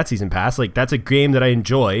buying that season pass. Like that's a game that I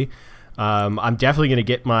enjoy. I'm definitely going to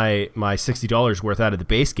get my $60 worth out of the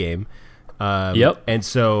base game. And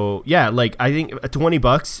so, yeah, like I think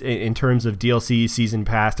 $20 in terms of DLC season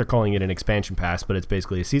pass, they're calling it an expansion pass, but it's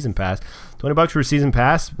basically a season pass. $20 for a season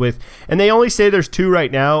pass and they only say there's 2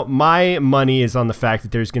 right now. My money is on the fact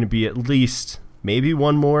that there's going to be at least maybe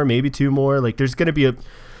 1 more, maybe 2 more. Like there's going to be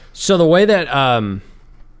So the way that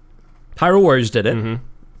Hyrule Warriors did it,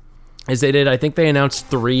 is they did, I think they announced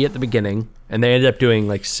 3 at the beginning, and they ended up doing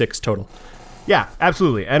like 6 total. Yeah,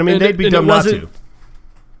 absolutely. And I mean, they'd be dumb not to.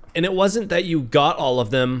 And it wasn't that you got all of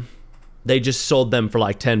them. They just sold them for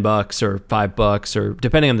like $10 or $5 or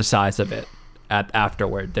depending on the size of it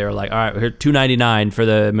afterward. They were like, all right, here's $2.99 for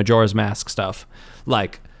the Majora's Mask stuff.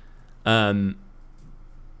 Like, and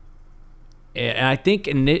I think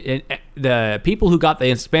the people who got the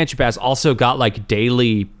expansion pass also got like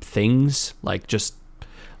daily things, like just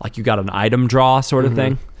like you got an item draw sort of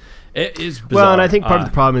thing. It is bizarre. Well, and I think part of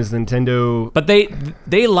the problem is Nintendo... But they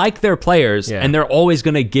like their players, and they're always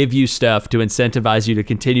going to give you stuff to incentivize you to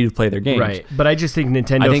continue to play their games. Right, but I just think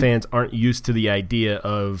Nintendo fans aren't used to the idea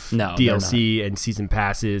of DLC and season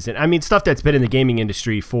passes. And I mean, stuff that's been in the gaming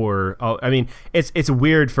industry for... I mean, it's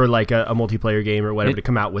weird for like a multiplayer game or whatever to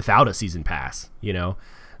come out without a season pass,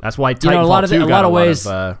 That's why Titanfall 2 got a lot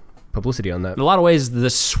of publicity on that. In a lot of ways, the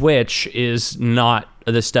Switch is not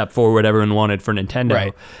the step forward everyone wanted for Nintendo.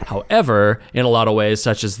 Right. However, in a lot of ways,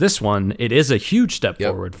 such as this one, it is a huge step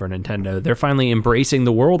forward for Nintendo. They're finally embracing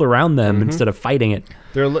the world around them instead of fighting it.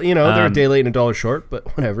 They're they're a day late and $1 short, but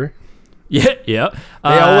whatever. Yeah. They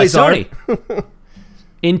always Sony.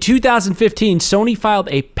 In 2015, Sony filed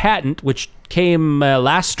a patent which came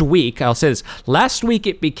last week. I'll say this. Last week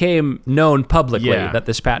it became known publicly that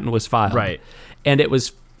this patent was filed. Right. And it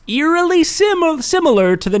was eerily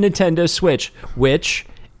similar to the Nintendo Switch, which,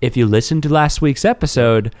 if you listened to last week's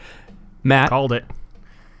episode, Matt... Called it.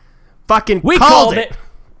 Fucking we called it.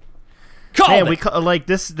 Man,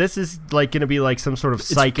 this is like going to be like some sort of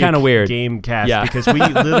psychic kind of weird game cast because we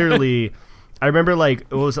literally... I remember like,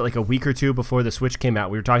 what was it, like a week or two before the Switch came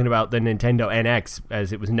out, we were talking about the Nintendo NX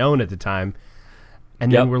as it was known at the time.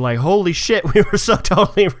 And then we're like, holy shit, we were so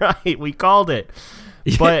totally right. We called it.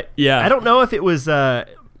 But I don't know if it was, I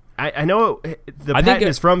know the patent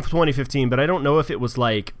is from 2015, but I don't know if it was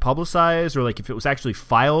like publicized or like if it was actually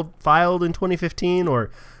filed in 2015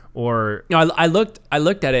 or... No, I looked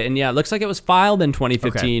at it, and it looks like it was filed in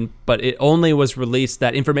 2015, but it only was released.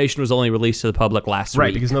 That information was only released to the public last week.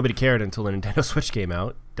 Right, because nobody cared until the Nintendo Switch came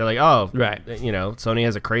out. They're like, oh, right, Sony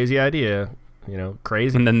has a crazy idea,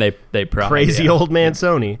 crazy, and then they probably crazy old man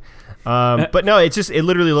Sony. But no, it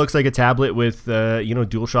literally looks like a tablet with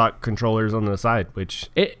DualShock controllers on the side, which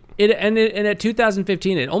and at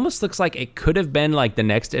 2015, it almost looks like it could have been like the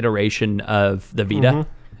next iteration of the Vita. Mm-hmm.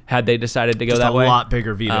 Had they decided to go that way, a lot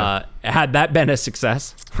bigger Vita. Had that been a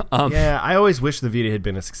success, I always wish the Vita had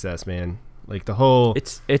been a success, man. Like the whole,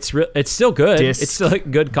 it's still good. It's still a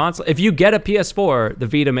good console. If you get a PS4, the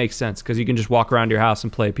Vita makes sense because you can just walk around your house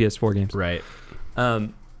and play PS4 games. Right.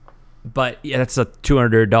 But yeah, that's a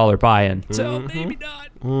 $200 buy-in, so maybe not.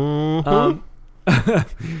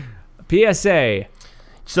 PSA.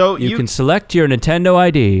 So you can select your Nintendo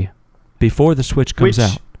ID before the Switch comes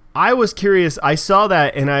out. I was curious. I saw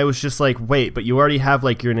that and I was just like, wait, but you already have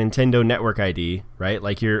like your Nintendo Network ID, right?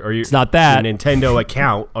 Like it's not that your Nintendo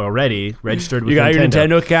account already registered with You got Nintendo. your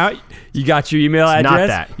Nintendo account, you got your email address, not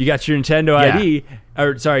that. You got your Nintendo ID,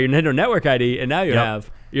 your Nintendo Network ID, and now you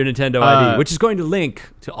have your Nintendo ID, which is going to link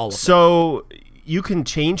to all of them. So you can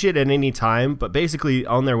change it at any time, but basically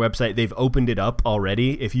on their website, they've opened it up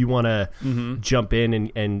already if you want to jump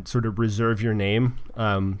in and sort of reserve your name.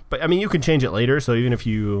 But I mean, you can change it later. So even if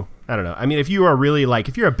you, I don't know. I mean, if you are really like,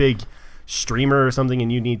 if you're a big streamer or something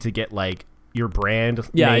and you need to get like your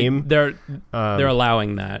brand name. They're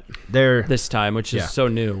allowing that this time, which is so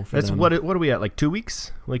new for them. What are we at? Like 2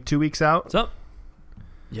 weeks? Like 2 weeks out? What's up?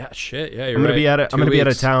 Yeah, shit. Yeah, you're I'm gonna right. I'm gonna be out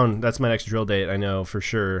of town. That's my next drill date. I know for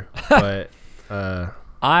sure. But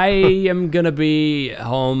I am gonna be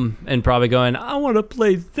home and probably going, I want to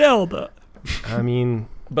play Zelda. I mean,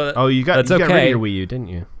 but you got rid of your Wii U, didn't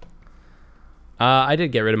you? I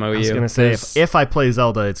did get rid of my Wii U. I was gonna say if I play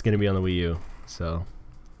Zelda, it's gonna be on the Wii U. So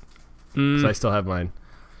I still have mine.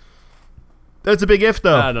 That's a big if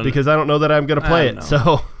though, because I don't know that I'm gonna play it.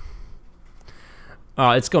 So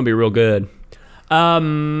it's gonna be real good.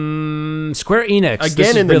 Square Enix. Again, this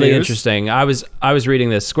is in the really news. Interesting. I was reading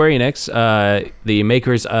this. Square Enix, the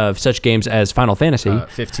makers of such games as Final Fantasy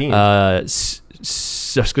 15. I was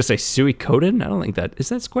gonna say Suikoden. I don't think that is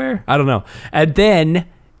that Square. I don't know. And then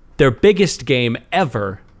their biggest game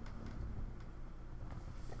ever,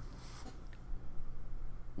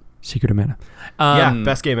 Secret of Mana.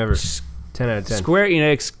 Best game ever. 10 out of 10. Square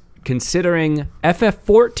Enix considering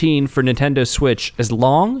FF14 for Nintendo Switch as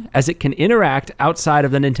long as it can interact outside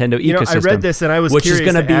of the Nintendo ecosystem. I read this and I was curious which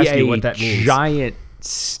is going to be what that means. Giant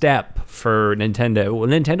step for Nintendo. Well,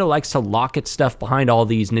 Nintendo likes to lock its stuff behind all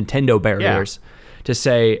these Nintendo barriers to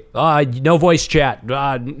say, no voice chat,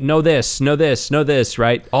 no this,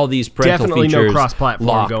 right? All these parental definitely features, no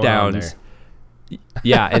cross-platform going on there.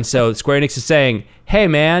 Yeah, and so Square Enix is saying, hey,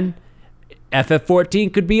 man,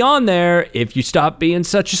 FF14 could be on there if you stop being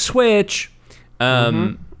such a Switch.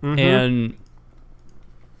 And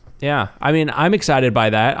yeah, I mean, I'm excited by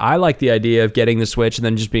that. I like the idea of getting the Switch and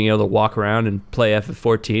then just being able to walk around and play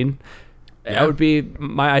FF14. Yeah. That would be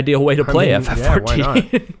my ideal way to play FF14. Yeah, why not?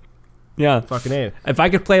 Yeah. Fucking A. If I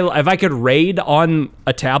could raid on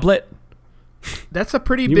a tablet. That's a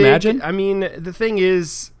pretty big. Imagine? I mean, the thing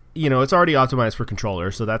is, it's already optimized for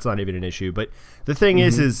controller, so that's not even an issue. But the thing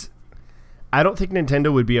is I don't think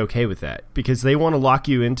Nintendo would be okay with that because they want to lock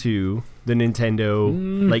you into the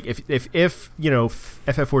Nintendo. Like if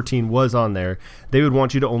FF14 was on there, they would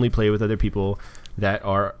want you to only play with other people that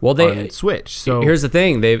are on Switch. So here's the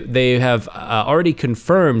thing: they have already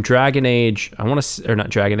confirmed Dragon Age.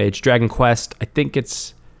 Dragon Quest. I think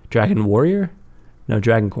it's Dragon Warrior. No,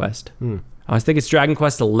 Dragon Quest. I think it's Dragon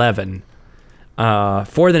Quest 11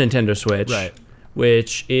 for the Nintendo Switch, right?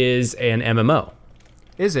 Which is an MMO.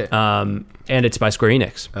 Is it? And it's by Square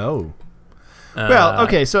Enix. Oh. Well,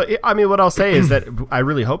 okay. So, I mean, what I'll say is that I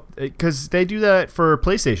really hope, because they do that for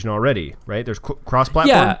PlayStation already, right? There's cross-platform.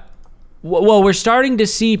 Yeah. Well, we're starting to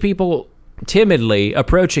see people timidly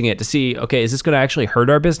approaching it to see, okay, is this going to actually hurt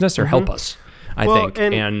our business or help us? I think.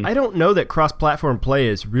 And I don't know that cross-platform play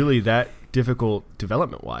is really that difficult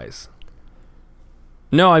development wise.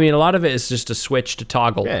 No, I mean, a lot of it is just a switch to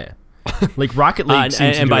toggle. Yeah. Like Rocket League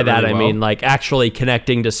seems to and do by it that really I well. mean like actually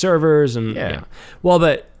connecting to servers and Well,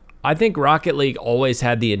 but I think Rocket League always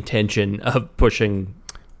had the intention of pushing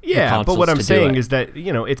but what I'm saying is that,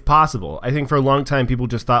 it's possible. I think for a long time people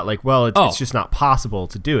just thought like, well, it's just not possible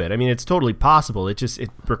to do it. I mean, it's totally possible. It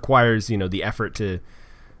requires, the effort to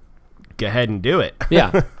go ahead and do it.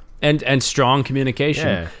 Yeah. And strong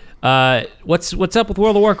communication. Yeah. What's up with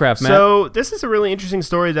World of Warcraft, Matt? So this is a really interesting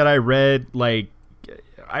story that I read.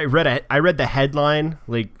 I read the headline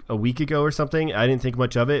like a week ago or something. I didn't think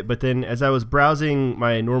much of it, but then as I was browsing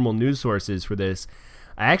my normal news sources for this,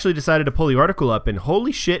 I actually decided to pull the article up, and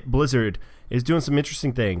holy shit, Blizzard is doing some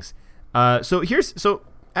interesting things. So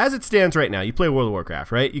as it stands right now, you play World of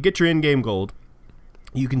Warcraft, right? You get your in-game gold.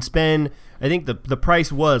 You can spend, I think the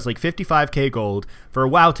price was like 55k gold for a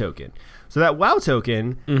WoW token. So that WoW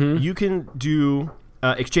token, you can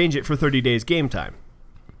exchange it for 30 days game time,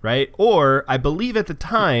 right? Or I believe at the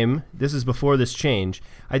time, this is before this change,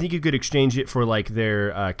 I think you could exchange it for like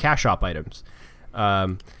their cash shop items.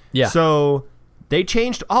 So they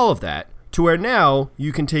changed all of that to where now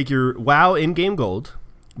you can take your WoW in-game gold,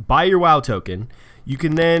 buy your WoW token. You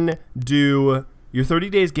can then do your 30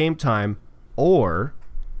 days game time or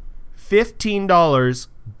 $15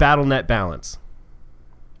 BattleNet balance.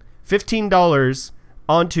 $15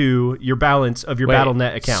 onto your balance of your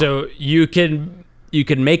BattleNet account. So you can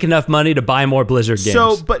make enough money to buy more Blizzard games.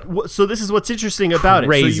 So this is what's interesting about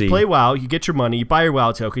Crazy. it. So you play WoW, you get your money, you buy your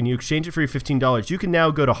WoW token, you exchange it for your $15. You can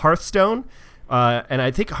now go to Hearthstone, and I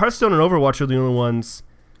think Hearthstone and Overwatch are the only ones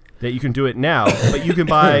that you can do it now. But you can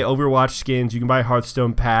buy Overwatch skins, you can buy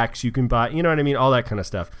Hearthstone packs, you can buy, you know what I mean, all that kind of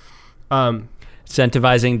stuff.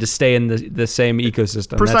 Incentivizing to stay in the same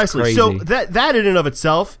ecosystem. Precisely. That's So crazy. that in and of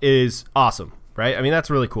itself is awesome, right? I mean, that's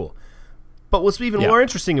really cool. But what's even more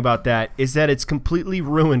interesting about that is that it's completely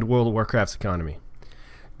ruined World of Warcraft's economy.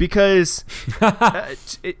 Because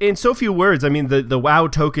in so few words, I mean, the WoW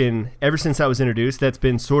token, ever since that was introduced, that's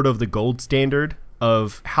been sort of the gold standard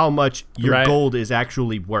of how much your gold is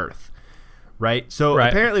actually worth, right? So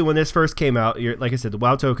apparently when this first came out, like I said, the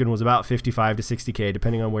WoW token was about 55 to 60K,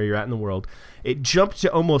 depending on where you're at in the world. It jumped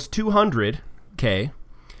to almost 200K,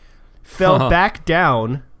 fell back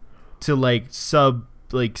down to like sub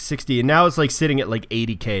 60, and now it's like sitting at like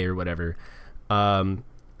 80K or whatever.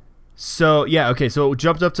 So it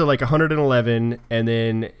jumped up to like 111 and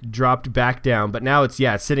then dropped back down, but now it's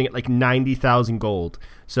sitting at like 90,000 gold.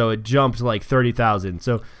 So it jumped to like 30,000.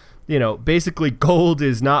 So, basically gold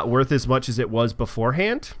is not worth as much as it was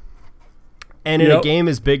beforehand. And in a game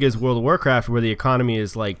as big as World of Warcraft, where the economy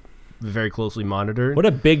is like very closely monitored. What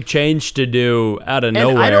a big change to do out of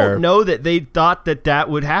nowhere. I don't know that they thought that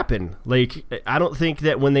would happen. Like, I don't think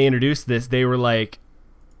that when they introduced this, they were like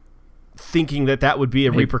thinking that would be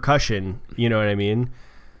a repercussion. You know what I mean?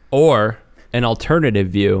 Or an alternative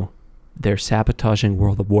view, they're sabotaging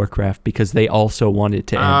World of Warcraft because they also want it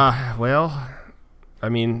to end. Well, I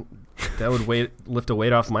mean, that would lift a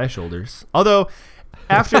weight off my shoulders. Although,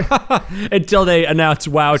 after until they announce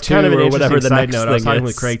WoW 2 kind of or whatever the next note, thing I was talking is.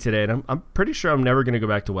 with Craig today, and I'm pretty sure I'm never going to go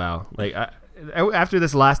back to WoW. Like, after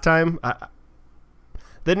this last time,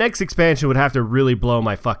 the next expansion would have to really blow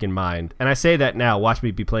my fucking mind. And I say that now. Watch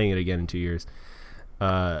me be playing it again in 2 years.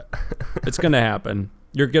 It's going to happen.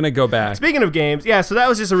 You're going to go back. Speaking of games, so that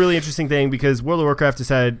was just a really interesting thing because World of Warcraft has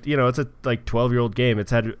had, it's a like 12-year-old game.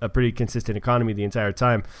 It's had a pretty consistent economy the entire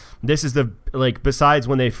time. This is besides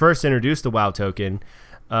when they first introduced the WoW token,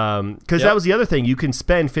 because that was the other thing. You can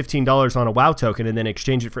spend $15 on a WoW token and then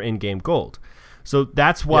exchange it for in-game gold. So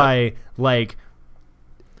that's why,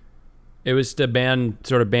 it was to ban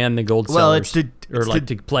the gold sellers. Well, it's to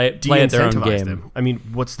play at their own game. Them. I mean,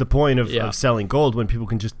 what's the point of selling gold when people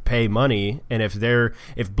can just pay money? And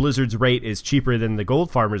if Blizzard's rate is cheaper than the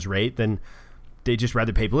gold farmer's rate, then they just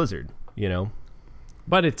rather pay Blizzard,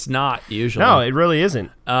 But it's not usually. No, it really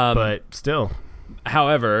isn't. But still.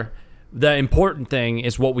 However, the important thing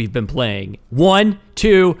is what we've been playing. 1,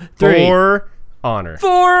 2, 3. For Honor.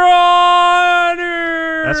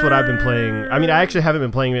 That's what I've been playing. I mean, I actually haven't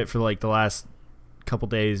been playing it for like the last couple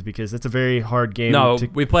days because it's a very hard game. No,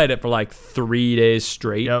 we played it for like 3 days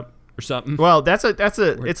straight. Or something. Well,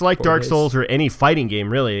 it's like Dark Souls or any fighting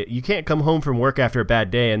game, really. You can't come home from work after a bad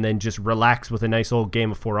day and then just relax with a nice old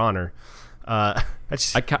game of For Honor. I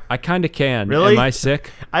kind of can. Really? Am I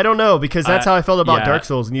sick? I don't know because that's how I felt about Dark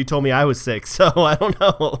Souls, and you told me I was sick, so I don't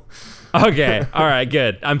know. Okay. All right.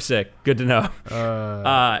 Good. I'm sick. Good to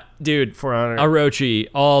know. Dude, For Honor. Orochi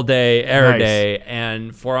all day, every day,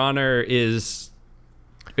 and For Honor it's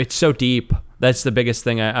so deep. That's the biggest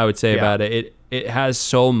thing I would say about it. It has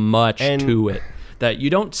so much to it that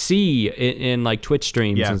you don't see in like Twitch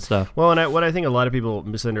streams and stuff. Well, and what I think a lot of people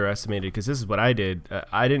misunderestimated, because this is what I did.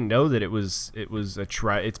 I didn't know that it was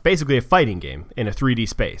It's basically a fighting game in a 3D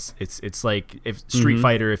space. It's like if Street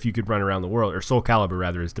Fighter, if you could run around the world, or Soul Calibur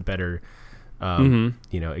rather, is the better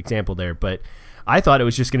example there. But I thought it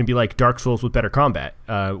was just going to be like Dark Souls with better combat,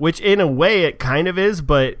 which in a way it kind of is.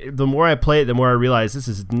 But the more I play it, the more I realize this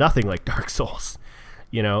is nothing like Dark Souls.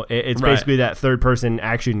 It's basically that third-person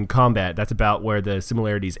action combat. That's about where the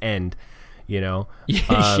similarities end, yeah.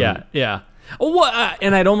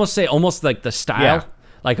 And I'd almost say like the style,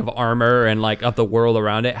 like of armor and like of the world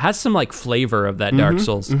around it, has some like flavor of that Dark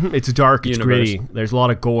Souls. It's dark, it's gritty. There's a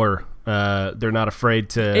lot of gore. They're not afraid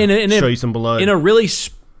to show you some blood. In a really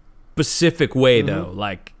specific way, though.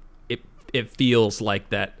 Like, it feels like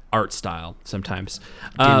that art style sometimes.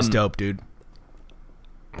 Game's dope, dude.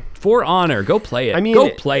 For Honor, go play it. Go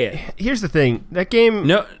play it. Here's the thing. That game...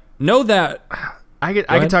 Know that... I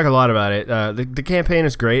could talk a lot about it. The campaign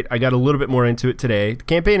is great. I got a little bit more into it today. The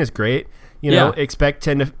campaign is great. Expect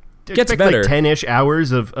 10-ish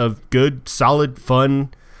hours of good, solid,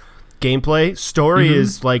 fun gameplay. Story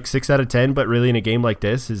is like 6 out of 10, but really in a game like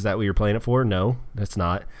this, is that what you're playing it for? No, that's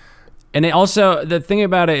not. And the thing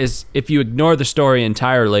about it is, if you ignore the story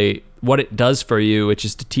entirely, what it does for you, which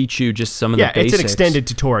is to teach you just some of the basics. Yeah, it's an extended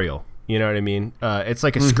tutorial. You know what I mean? It's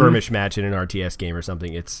like a skirmish match in an RTS game or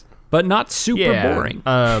something. But not super boring.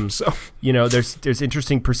 There's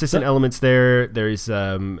interesting persistent elements there. There's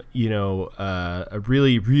a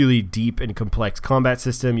really, really deep and complex combat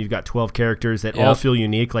system. You've got 12 characters that all feel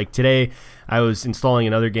unique. Like today, I was installing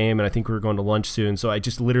another game, and I think we were going to lunch soon, so I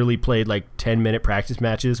just literally played like 10-minute practice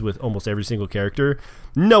matches with almost every single character.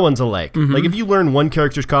 No one's alike. Like if you learn one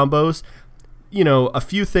character's combos, a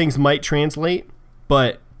few things might translate,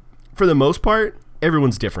 but for the most part,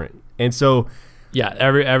 everyone's different. And so... Yeah,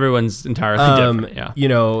 everyone's entirely different.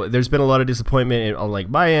 Yeah, there's been a lot of disappointment on like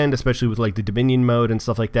my end, especially with like the Dominion mode and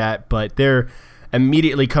stuff like that. But they're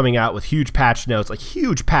immediately coming out with huge patch notes.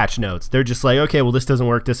 They're just like, okay, well, this doesn't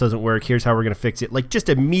work. Here's how we're gonna fix it. Like just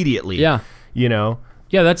immediately. Yeah. Yeah,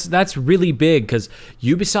 that's really big because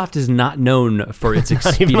Ubisoft is not known for its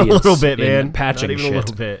expedience. Not even a little bit, man. Patching not even shit. A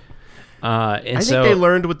little bit. And I think they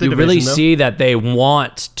learned with the Division. You really though. see that they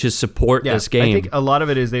want to support this game. I think a lot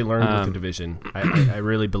of it is they learned with the Division. I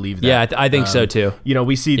really believe that. Yeah, I think so too.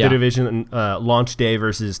 We see the Division launch day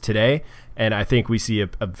versus today, and I think we see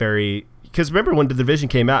a very... Because remember when the Division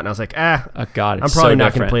came out, and I was like, God, I'm probably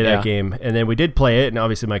not going to play that game. And then we did play it, and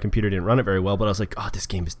obviously my computer didn't run it very well, but I was like, this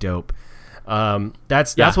game is dope.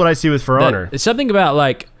 That's what I see with For Honor. It's something about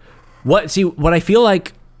like... What I feel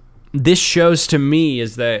like this shows to me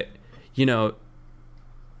is that,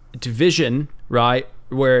 Division, right,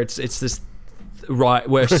 where it's this right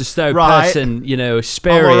where it's this third person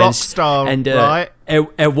experience,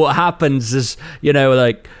 and what happens is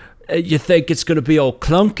you think it's going to be all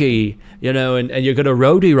clunky, and you're going to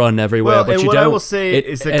roadie run everywhere, but you what don't. I will say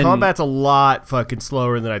is the combat's a lot fucking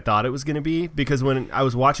slower than I thought it was going to be, because when I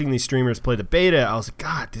was watching these streamers play the beta, I was like,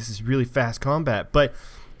 God, this is really fast combat, but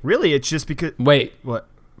really it's just because... Wait, what?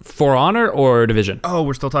 For Honor or Division? Oh,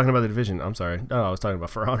 we're still talking about the Division. I'm sorry. No, I was talking about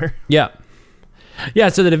For Honor. Yeah.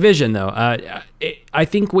 So the Division, though, I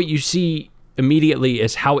think what you see immediately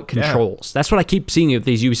is how it controls. That's what I keep seeing with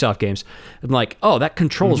these Ubisoft games. I'm like, that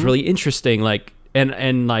control's really interesting, like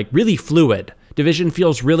and like really fluid. Division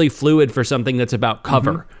feels really fluid for something that's about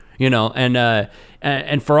cover,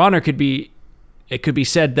 and For Honor could be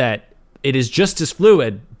said that it is just as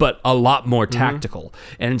fluid, but a lot more tactical.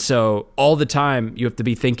 And so all the time you have to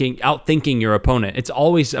be outthinking your opponent. It's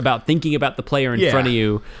always about thinking about the player in front of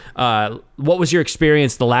you. What was your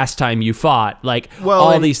experience the last time you fought?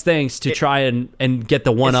 These things to try and get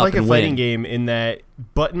the one up and win. It's like a fighting game in that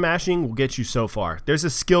button mashing will get you so far. There's a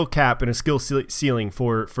skill cap and a skill ceiling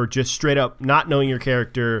for just straight up not knowing your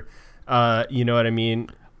character. You know what I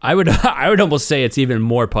mean? I would almost say it's even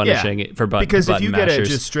more punishing for button mashers. Because if you get a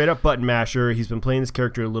just straight up button masher, he's been playing this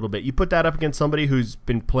character a little bit. You put that up against somebody who's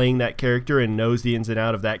been playing that character and knows the ins and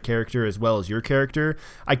out of that character as well as your character,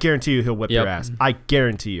 I guarantee you he'll whip your ass. I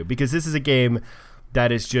guarantee you. Because this is a game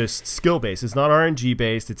that is just skill based. It's not RNG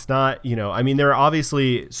based. It's not, there are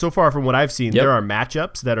obviously, so far from what I've seen, there are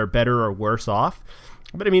matchups that are better or worse off.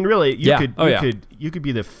 But I mean, really, you could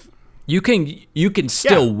be the... You can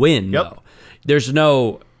still win though. There's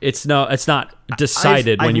no... It's not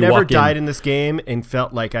decided when you walk in. I've never died in this game and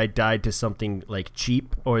felt like I died to something like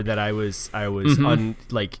cheap, or that I was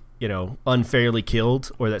unfairly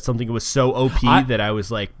killed, or that something was so OP that I was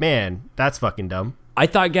like, man, that's fucking dumb. I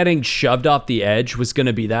thought getting shoved off the edge was going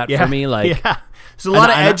to be that for me. Like, there's a lot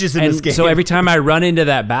of edges in this game. So every time I run into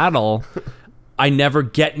that battle, I never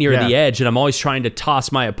get near the edge, and I'm always trying to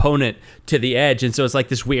toss my opponent to the edge. And so it's like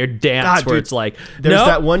this weird dance where it's like, there's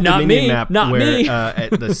that one Dominion map where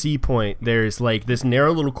at at the C point, there's like this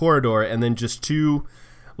narrow little corridor and then just two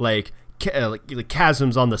like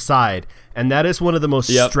chasms on the side. And that is one of the most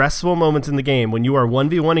stressful moments in the game when you are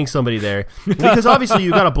 1v1ing somebody there. Because obviously you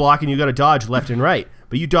got to block and you got to dodge left and right.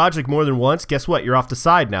 But you dodge like more than once, guess what? You're off the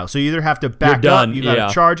side now. So you either have to back up, you got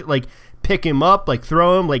to charge, like pick him up, like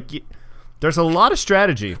throw him, like there's a lot of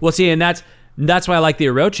strategy. Well, see, and that's why I like the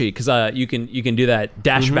Orochi, because you can do that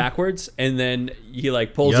dash backwards, and then he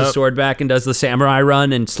like pulls his sword back and does the samurai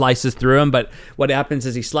run and slices through him. But what happens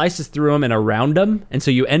is he slices through him and around him, and so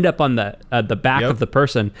you end up on the back of the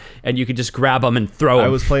person, and you can just grab him and throw him. I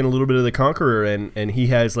was playing a little bit of the Conqueror, and he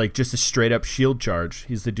has like just a straight up shield charge.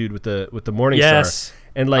 He's the dude with the Morning Star,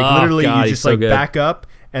 and like literally you just like back up.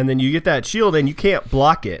 And then you get that shield, and you can't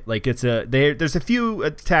block it. Like there's a few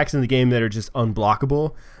attacks in the game that are just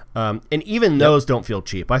unblockable, and even those don't feel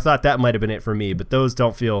cheap. I thought that might have been it for me, but those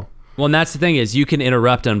don't feel. Well, and that's the thing is you can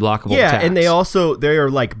interrupt unblockable attacks. And they are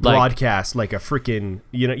like broadcast like a freaking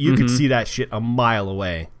you could see that shit a mile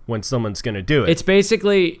away when someone's gonna do it. It's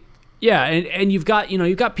basically. Yeah, and you've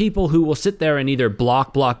got people who will sit there and either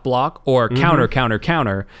block or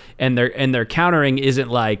counter, and their countering isn't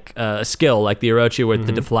like a skill like the Orochi with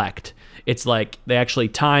the deflect. It's like they actually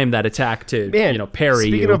time that attack to parry.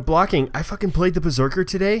 Speaking of blocking, I fucking played the Berserker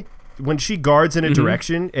today. When she guards in a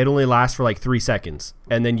direction, it only lasts for like 3 seconds,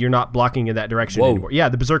 and then you're not blocking in that direction anymore. Yeah,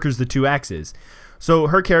 the Berserker's the 2 axes. So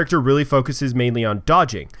her character really focuses mainly on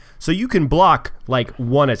dodging. So you can block like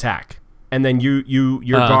one attack. And then your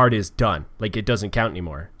guard is done. Like, it doesn't count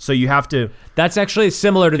anymore. So you have to... That's actually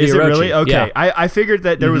similar to the Orochi. Is it really? Okay. Yeah. I figured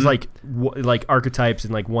that there was, like archetypes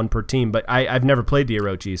and, like, one per team. But I've never played the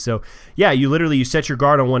Orochi. So, yeah, you set your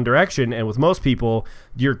guard on one direction. And with most people,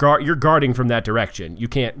 you're guarding from that direction. You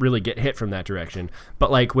can't really get hit from that direction.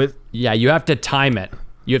 But, like, with... Yeah, you have to time it.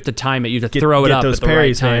 You have to throw it up those at the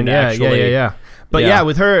parries, right time. Yeah. But yeah,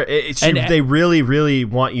 with her, they really, really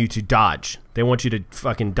want you to dodge. They want you to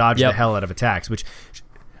fucking dodge the hell out of attacks,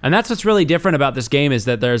 and that's what's really different about this game is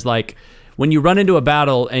that there's like when you run into a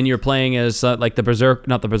battle and you're playing as like the Berserker,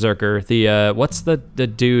 what's the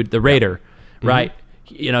dude, the Raider, right?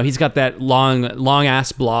 He's got that long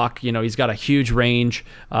ass block. He's got a huge range.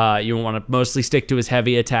 You want to mostly stick to his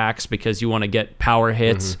heavy attacks because you want to get power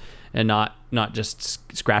hits and not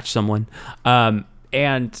just scratch someone.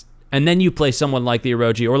 And then you play someone like the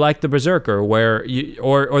Orochi or like the Berserker, or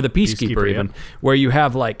the Peacekeeper even, where you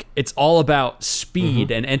have like it's all about speed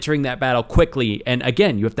and entering that battle quickly. And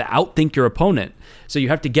again, you have to outthink your opponent, so you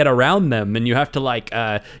have to get around them and you have to like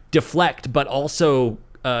deflect, but also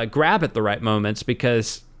grab at the right moments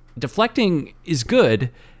because deflecting is good,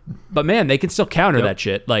 but man, they can still counter that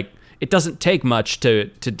shit. Like it doesn't take much to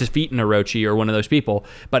defeat an Orochi or one of those people,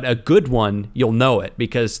 but a good one, you'll know it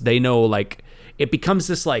because they know like it becomes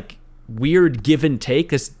this like weird give and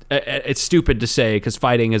take. It's stupid to say because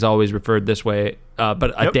fighting is always referred this way,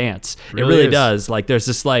 but a dance. It really does. Like there's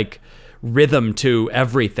this like rhythm to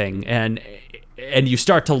everything, and you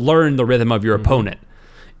start to learn the rhythm of your opponent.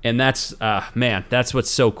 And that's that's what's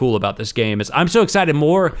so cool about this game is I'm so excited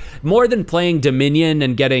more than playing Dominion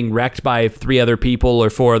and getting wrecked by 3 other people or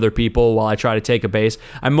 4 other people while I try to take a base.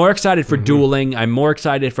 I'm more excited for dueling. I'm more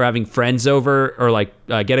excited for having friends over or like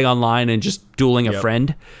getting online and just dueling a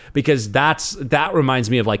friend because that reminds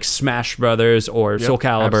me of like Smash Brothers or Soul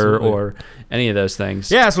Calibur or any of those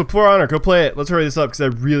things. Yeah, so For Honor, go play it. Let's hurry this up because I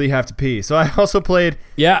really have to pee. So I also played...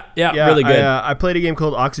 Yeah, really good. I played a game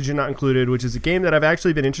called Oxygen Not Included, which is a game that I've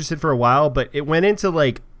actually been interested for a while, but it went into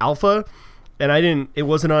like alpha, and it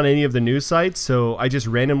wasn't on any of the news sites, so I just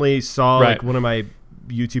randomly saw like one of my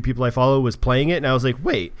YouTube people I follow was playing it, and I was like,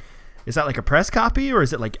 wait, is that like a press copy or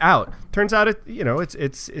is it like out? Turns out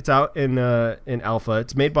it's out in alpha.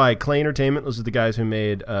 It's made by Clay Entertainment. Those are the guys who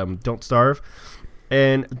made Don't Starve.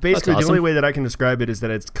 And basically the only way that I can describe it is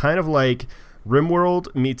that it's kind of like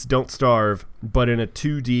RimWorld meets Don't Starve, but in a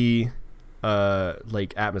 2D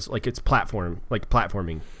like atmosphere, like it's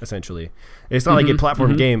platforming essentially. It's not like a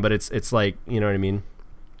platform game, but it's like, you know what I mean?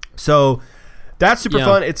 So that's super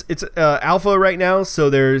fun. It's alpha right now, so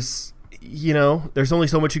there's only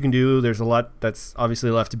so much you can do. There's a lot that's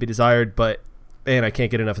obviously left to be desired, but man, I can't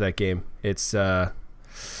get enough of that game. It's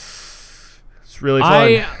really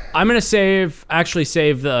fun. I'm gonna save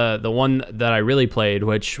the one that I really played,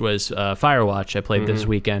 which was Firewatch. I played this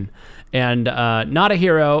weekend, And Not a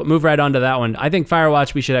Hero, move right on to that one. I think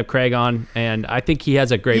Firewatch, we should have Craig on, and I think he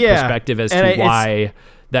has a great perspective as to why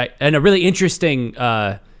that, and a really interesting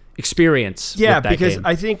experience. Yeah, with that because game.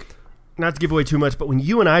 I think, not to give away too much, but when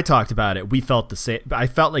you and I talked about it, we felt the same. I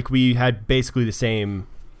felt like we had basically the same,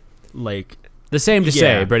 like the same to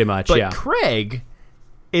say, pretty much. But yeah, Craig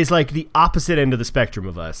is like the opposite end of the spectrum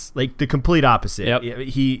of us, like the complete opposite.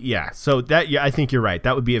 Yep. So I think you're right.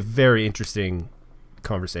 That would be a very interesting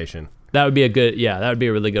conversation. That would be that would be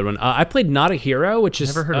a really good one. I played Not a Hero, which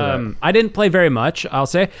is, never heard of that. I didn't play very much, I'll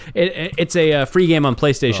say. It's a free game on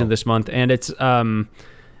PlayStation this month, and it's like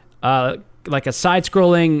a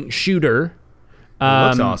side-scrolling shooter.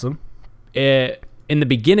 Looks awesome. In the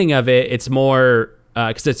beginning of it, it's more,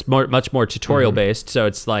 because it's much more tutorial-based, so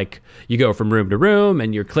it's like you go from room to room,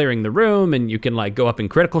 and you're clearing the room, and you can like go up and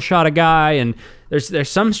critical shot a guy, and there's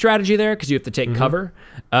some strategy there because you have to take cover.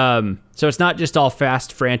 So it's not just all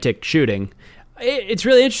fast, frantic shooting. It's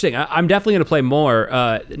really interesting. I'm definitely going to play more.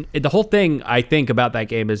 The whole thing I think about that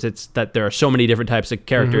game is it's that there are so many different types of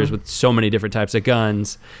characters with so many different types of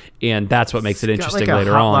guns, and that's what makes it interesting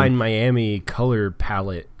later on. Hotline Miami color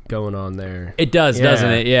palette going on there. It does,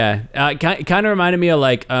 doesn't it? Yeah. Kind of reminded me of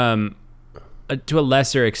like, to a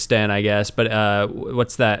lesser extent, I guess, but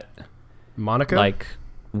what's that? Monaco? Like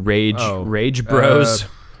Rage Bros?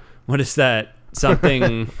 What is that?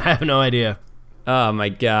 Something... I have no idea. Oh my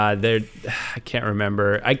God, I can't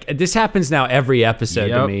remember. This happens now every episode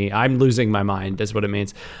to me. I'm losing my mind, is what it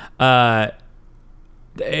means.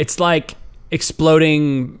 It's like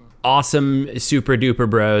exploding awesome super duper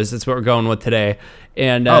bros. That's what we're going with today.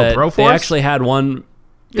 And Broforce? they actually had one.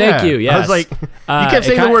 Thank you. Yes. I was like, you kept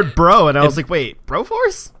saying the word bro, and I was like, wait,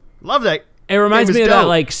 Broforce? Love that. It reminds me of that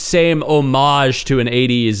like same homage to an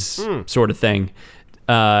 80s sort of thing.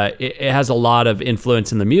 It has a lot of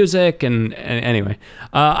influence in the music, and anyway,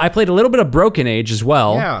 I played a little bit of Broken Age as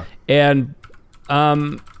well. Yeah. And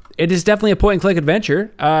it is definitely a point-and-click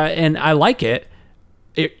adventure, and I like it.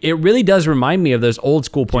 It really does remind me of those old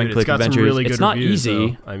school point-and-click adventures. Some really good it's not reviews,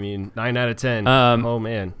 easy. Though. I mean, 9 out of 10. Oh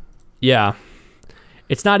man. Yeah,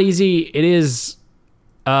 it's not easy. It is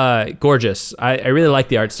gorgeous. I really like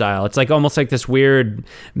the art style. It's like almost like this weird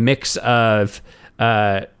mix of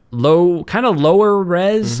lower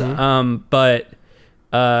res, but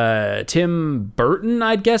Tim Burton,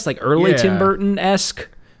 I'd guess, like early Tim Burton-esque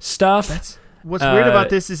stuff. What's weird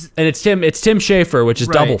about this is, and it's Tim Schafer, which is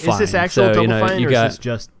Double Fine. Is this actual Double Fine, or is this got,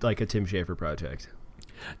 just like a Tim Schafer project?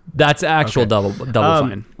 That's actual Double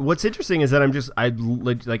Fine. What's interesting is that I'm just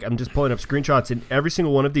pulling up screenshots, and every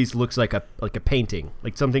single one of these looks like a painting,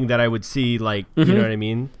 like something that I would see, like you know what I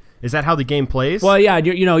mean? Is that how the game plays? Well, yeah,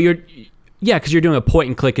 because you're doing a point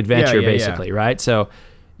and click adventure basically, right? So,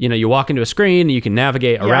 you walk into a screen, you can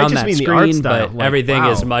navigate around that screen, but like, everything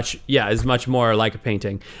is much more like a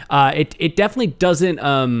painting. It definitely doesn't.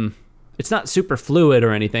 It's not super fluid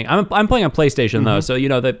or anything. I'm playing on PlayStation though, so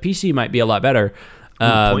the PC might be a lot better.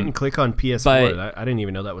 Point and click on PS4. I didn't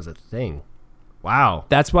even know that was a thing. Wow.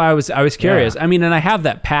 That's why I was curious. I mean, and I have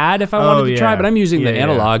that pad if I wanted to try, but I'm using the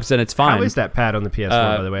analogs and it's fine. How is that pad on the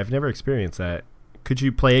PS4, by the way? I've never experienced that. Could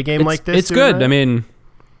you play a game like this? It's good. That? I mean,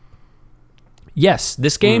 yes,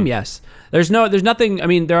 this game, yes. There's nothing. I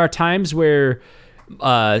mean, there are times where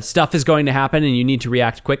stuff is going to happen and you need to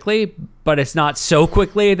react quickly, but it's not so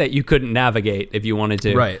quickly that you couldn't navigate if you wanted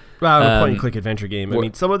to. Right. Well, a point-and-click adventure game. I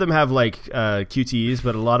mean, some of them have like QTEs,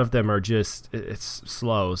 but a lot of them are just it's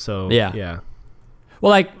slow. So yeah.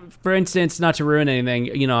 Well, like for instance, not to ruin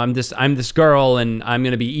anything, I'm this girl and I'm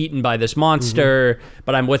gonna be eaten by this monster,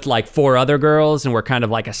 but I'm with like 4 other girls and we're kind of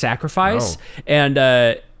like a sacrifice.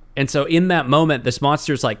 And so in that moment, this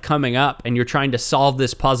monster's like coming up and you're trying to solve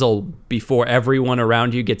this puzzle before everyone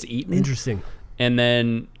around you gets eaten. Interesting. And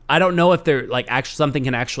then I don't know if there like actually something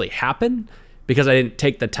can actually happen because I didn't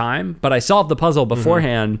take the time, but I solved the puzzle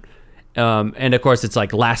beforehand. And of course it's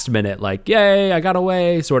like last minute, like, yay, I got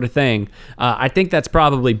away sort of thing. I think that's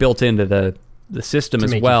probably built into the system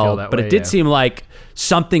as well, but it did seem like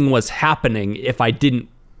something was happening if I didn't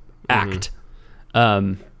act.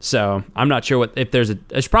 So I'm not sure if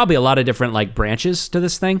there's probably a lot of different like branches to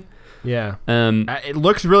this thing. Yeah. It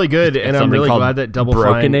looks really good, and I'm really glad that Double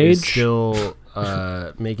Fine is still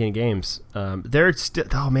making games. They're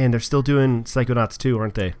still doing Psychonauts 2,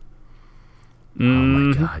 aren't they? Oh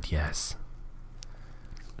my God, yes.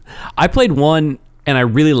 I played 1 and I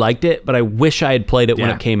really liked it, but I wish I had played it when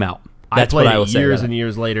it came out. That's I played what I will it say. Years and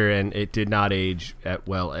years later, and it did not age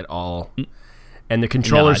well at all. And the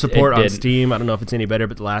controller support on didn't. Steam, I don't know if it's any better,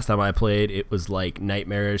 but the last time I played, it was like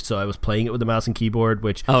nightmarish. So I was playing it with the mouse and keyboard,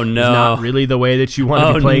 which is not really the way that you want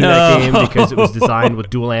to be playing that game because it was designed with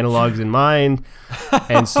dual analogs in mind.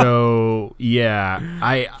 And so, yeah,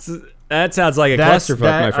 that sounds like a clusterfuck,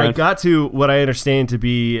 my friend. I got to what I understand to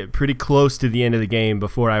be pretty close to the end of the game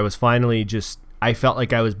before I was finally I felt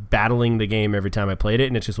like I was battling the game every time I played it,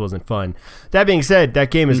 and it just wasn't fun. That being said,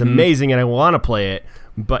 that game is amazing, and I want to play it.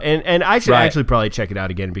 But and I should actually probably check it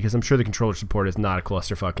out again because I'm sure the controller support is not a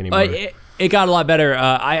clusterfuck anymore. It got a lot better.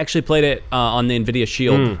 I actually played it on the NVIDIA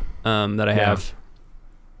Shield that I have.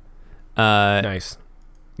 Nice.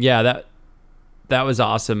 Yeah, that was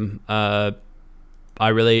awesome. I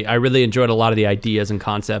really enjoyed a lot of the ideas and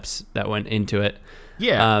concepts that went into it.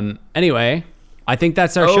 Yeah. Anyway, I think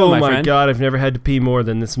that's our show, my friend. Oh my God, I've never had to pee more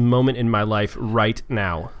than this moment in my life right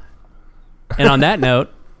now. And on that note,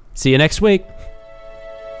 see you next week.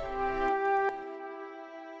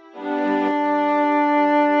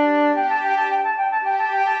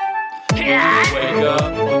 Wake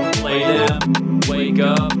up, play them. Wake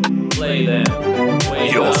up, play them.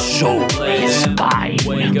 Wake Your up, soul play is them. mine.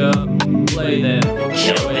 Wake up, play them.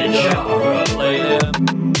 Kill and Wake jar. up, play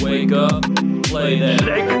them. Wake up, play them.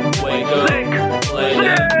 Wake up, play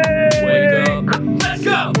them. Wake up, let's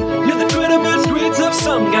go. You're the credible streets of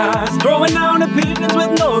some guys, throwing down opinions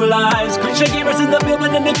with no lies. Cliche gamers in the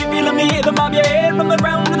building, and if you feeling me, hit them bob your head from the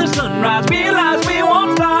ground to the sunrise. Realize we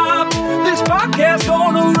won't stop. This podcast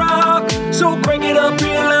gonna rock. So crank it up,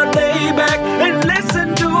 real loud, lay back, and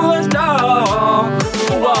listen to us talk.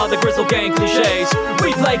 Who are the Grizzled gang cliches?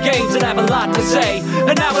 We play games and have a lot to say.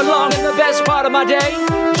 An hour long in the best part of my day.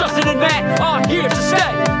 Justin and Matt are here to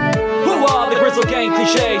stay. Who are the Grizzled gang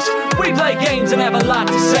cliches? We play games and have a lot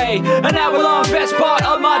to say. An hour long, best part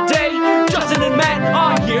of my day. Justin and Matt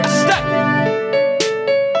are here to stay.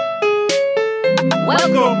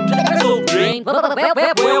 Welcome to the Grizzled gang.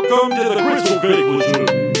 Welcome to the Grizzled gang.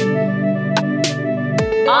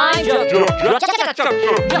 I'm just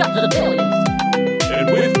the Billions.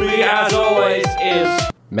 And with me, as always, is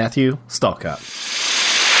Matthew Stalcott.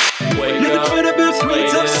 Wake you're the up, credible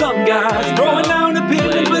streets of some guys, throwing down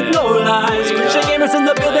opinions with no lies. Cliche gamers in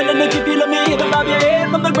the building, and if you feel me, hit them bob your head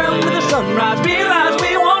from the ground to the sunrise. Realize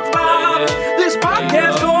we won't stop. This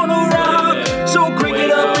podcast gonna rock. So crank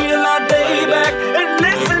it up, real loud, lay back, and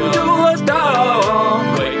listen to us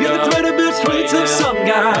talk. You're the credible streets of some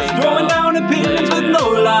guys, throwing down opinions with no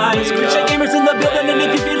lies. Cliche gamers in the building, and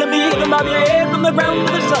if you feel me, hit them bob your head from the ground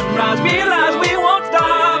to the sunrise. Realize